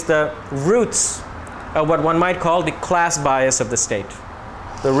 is the roots of what one might call the class bias of the state.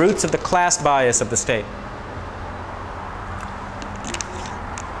 The roots of the class bias of the state.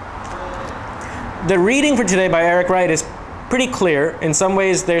 The reading for today by Eric Wright is pretty clear. In some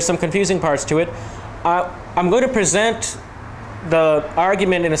ways, there's some confusing parts to it. I'm going to present the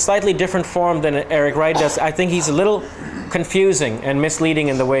argument in a slightly different form than Eric Wright does. I think he's a little confusing and misleading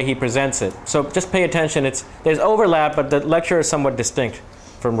in the way he presents it. So just pay attention. There's overlap, but the lecture is somewhat distinct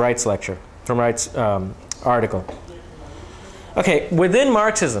from Wright's lecture, from Wright's article. Okay, within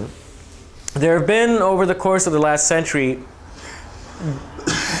Marxism, there have been, over the course of the last century,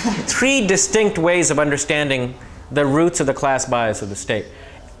 three distinct ways of understanding the roots of the class bias of the state.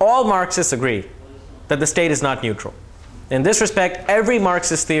 All Marxists agree that the state is not neutral. In this respect, every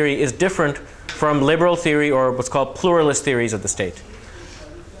Marxist theory is different from liberal theory or what's called pluralist theories of the state.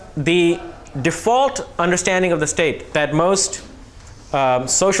 The default understanding of the state that most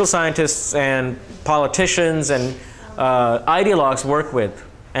social scientists and politicians and ideologues work with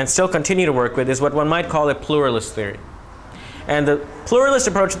and still continue to work with is what one might call a pluralist theory. And the pluralist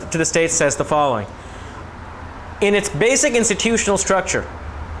approach to the state says the following. In its basic institutional structure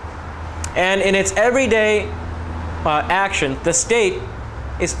and in its everyday action, the state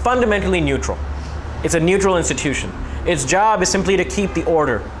is fundamentally neutral. It's a neutral institution. Its job is simply to keep the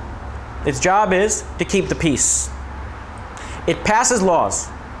order. Its job is to keep the peace. It passes laws,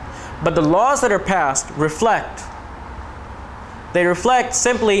 but the laws that are passed reflect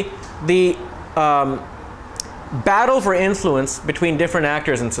simply the battle for influence between different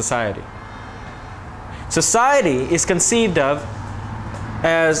actors in society. Society is conceived of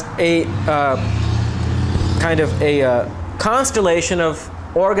as a kind of a constellation of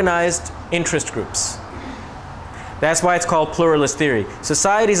organized interest groups. That's why it's called pluralist theory.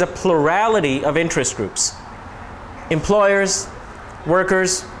 Society is a plurality of interest groups. Employers,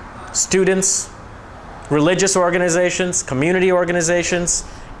 workers, students, religious organizations, community organizations,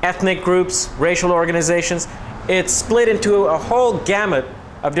 ethnic groups, racial organizations. It's split into a whole gamut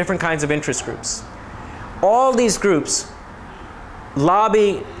of different kinds of interest groups. All these groups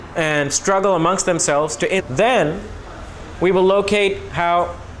lobby and struggle amongst themselves to then we will locate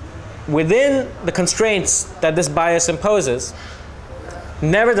how within the constraints that this bias imposes,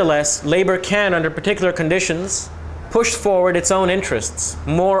 nevertheless, labor can, under particular conditions, push forward its own interests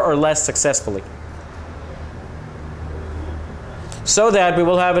more or less successfully. So that we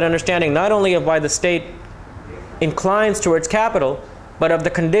will have an understanding not only of why the state inclines towards capital, but of the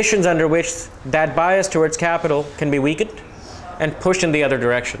conditions under which that bias towards capital can be weakened and pushed in the other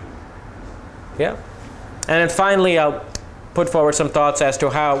direction. Yeah? And then finally, I'll put forward some thoughts as to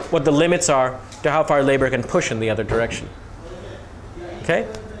what the limits are to how far labor can push in the other direction. Okay?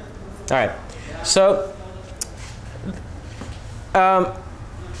 All right. So,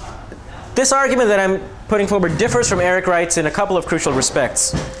 this argument that I'm putting forward differs from Eric Wright's in a couple of crucial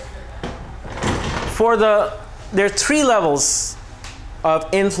respects. There are three levels of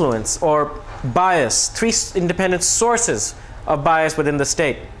influence or bias, three independent sources of bias within the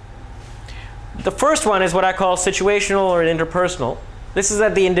state. The first one is what I call situational or interpersonal. This is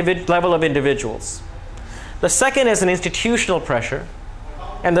at the level of individuals. The second is an institutional pressure,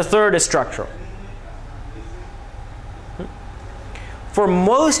 and the third is structural. For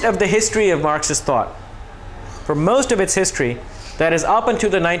most of the history of Marxist thought, for most of its history, that is up until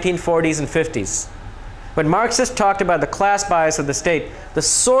the 1940s and 50s, when Marxists talked about the class bias of the state, the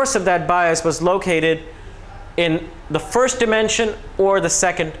source of that bias was located in the first dimension or the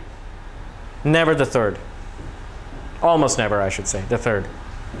second, never the third. Almost never, I should say, the third.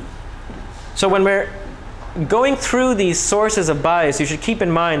 So when we're going through these sources of bias, you should keep in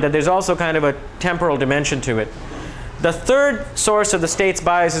mind that there's also kind of a temporal dimension to it. The third source of the state's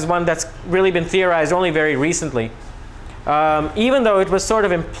bias is one that's really been theorized only very recently. Even though it was sort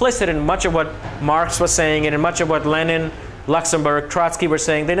of implicit in much of what Marx was saying and in much of what Lenin, Luxemburg, Trotsky were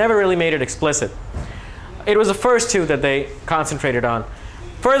saying, they never really made it explicit. It was the first two that they concentrated on.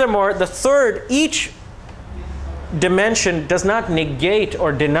 Furthermore, the third, each dimension does not negate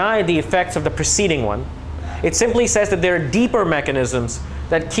or deny the effects of the preceding one. It simply says that there are deeper mechanisms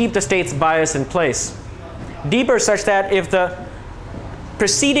that keep the state's bias in place. Deeper such that if the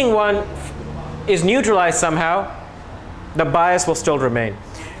preceding one is neutralized somehow, the bias will still remain.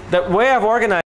 The way I've organized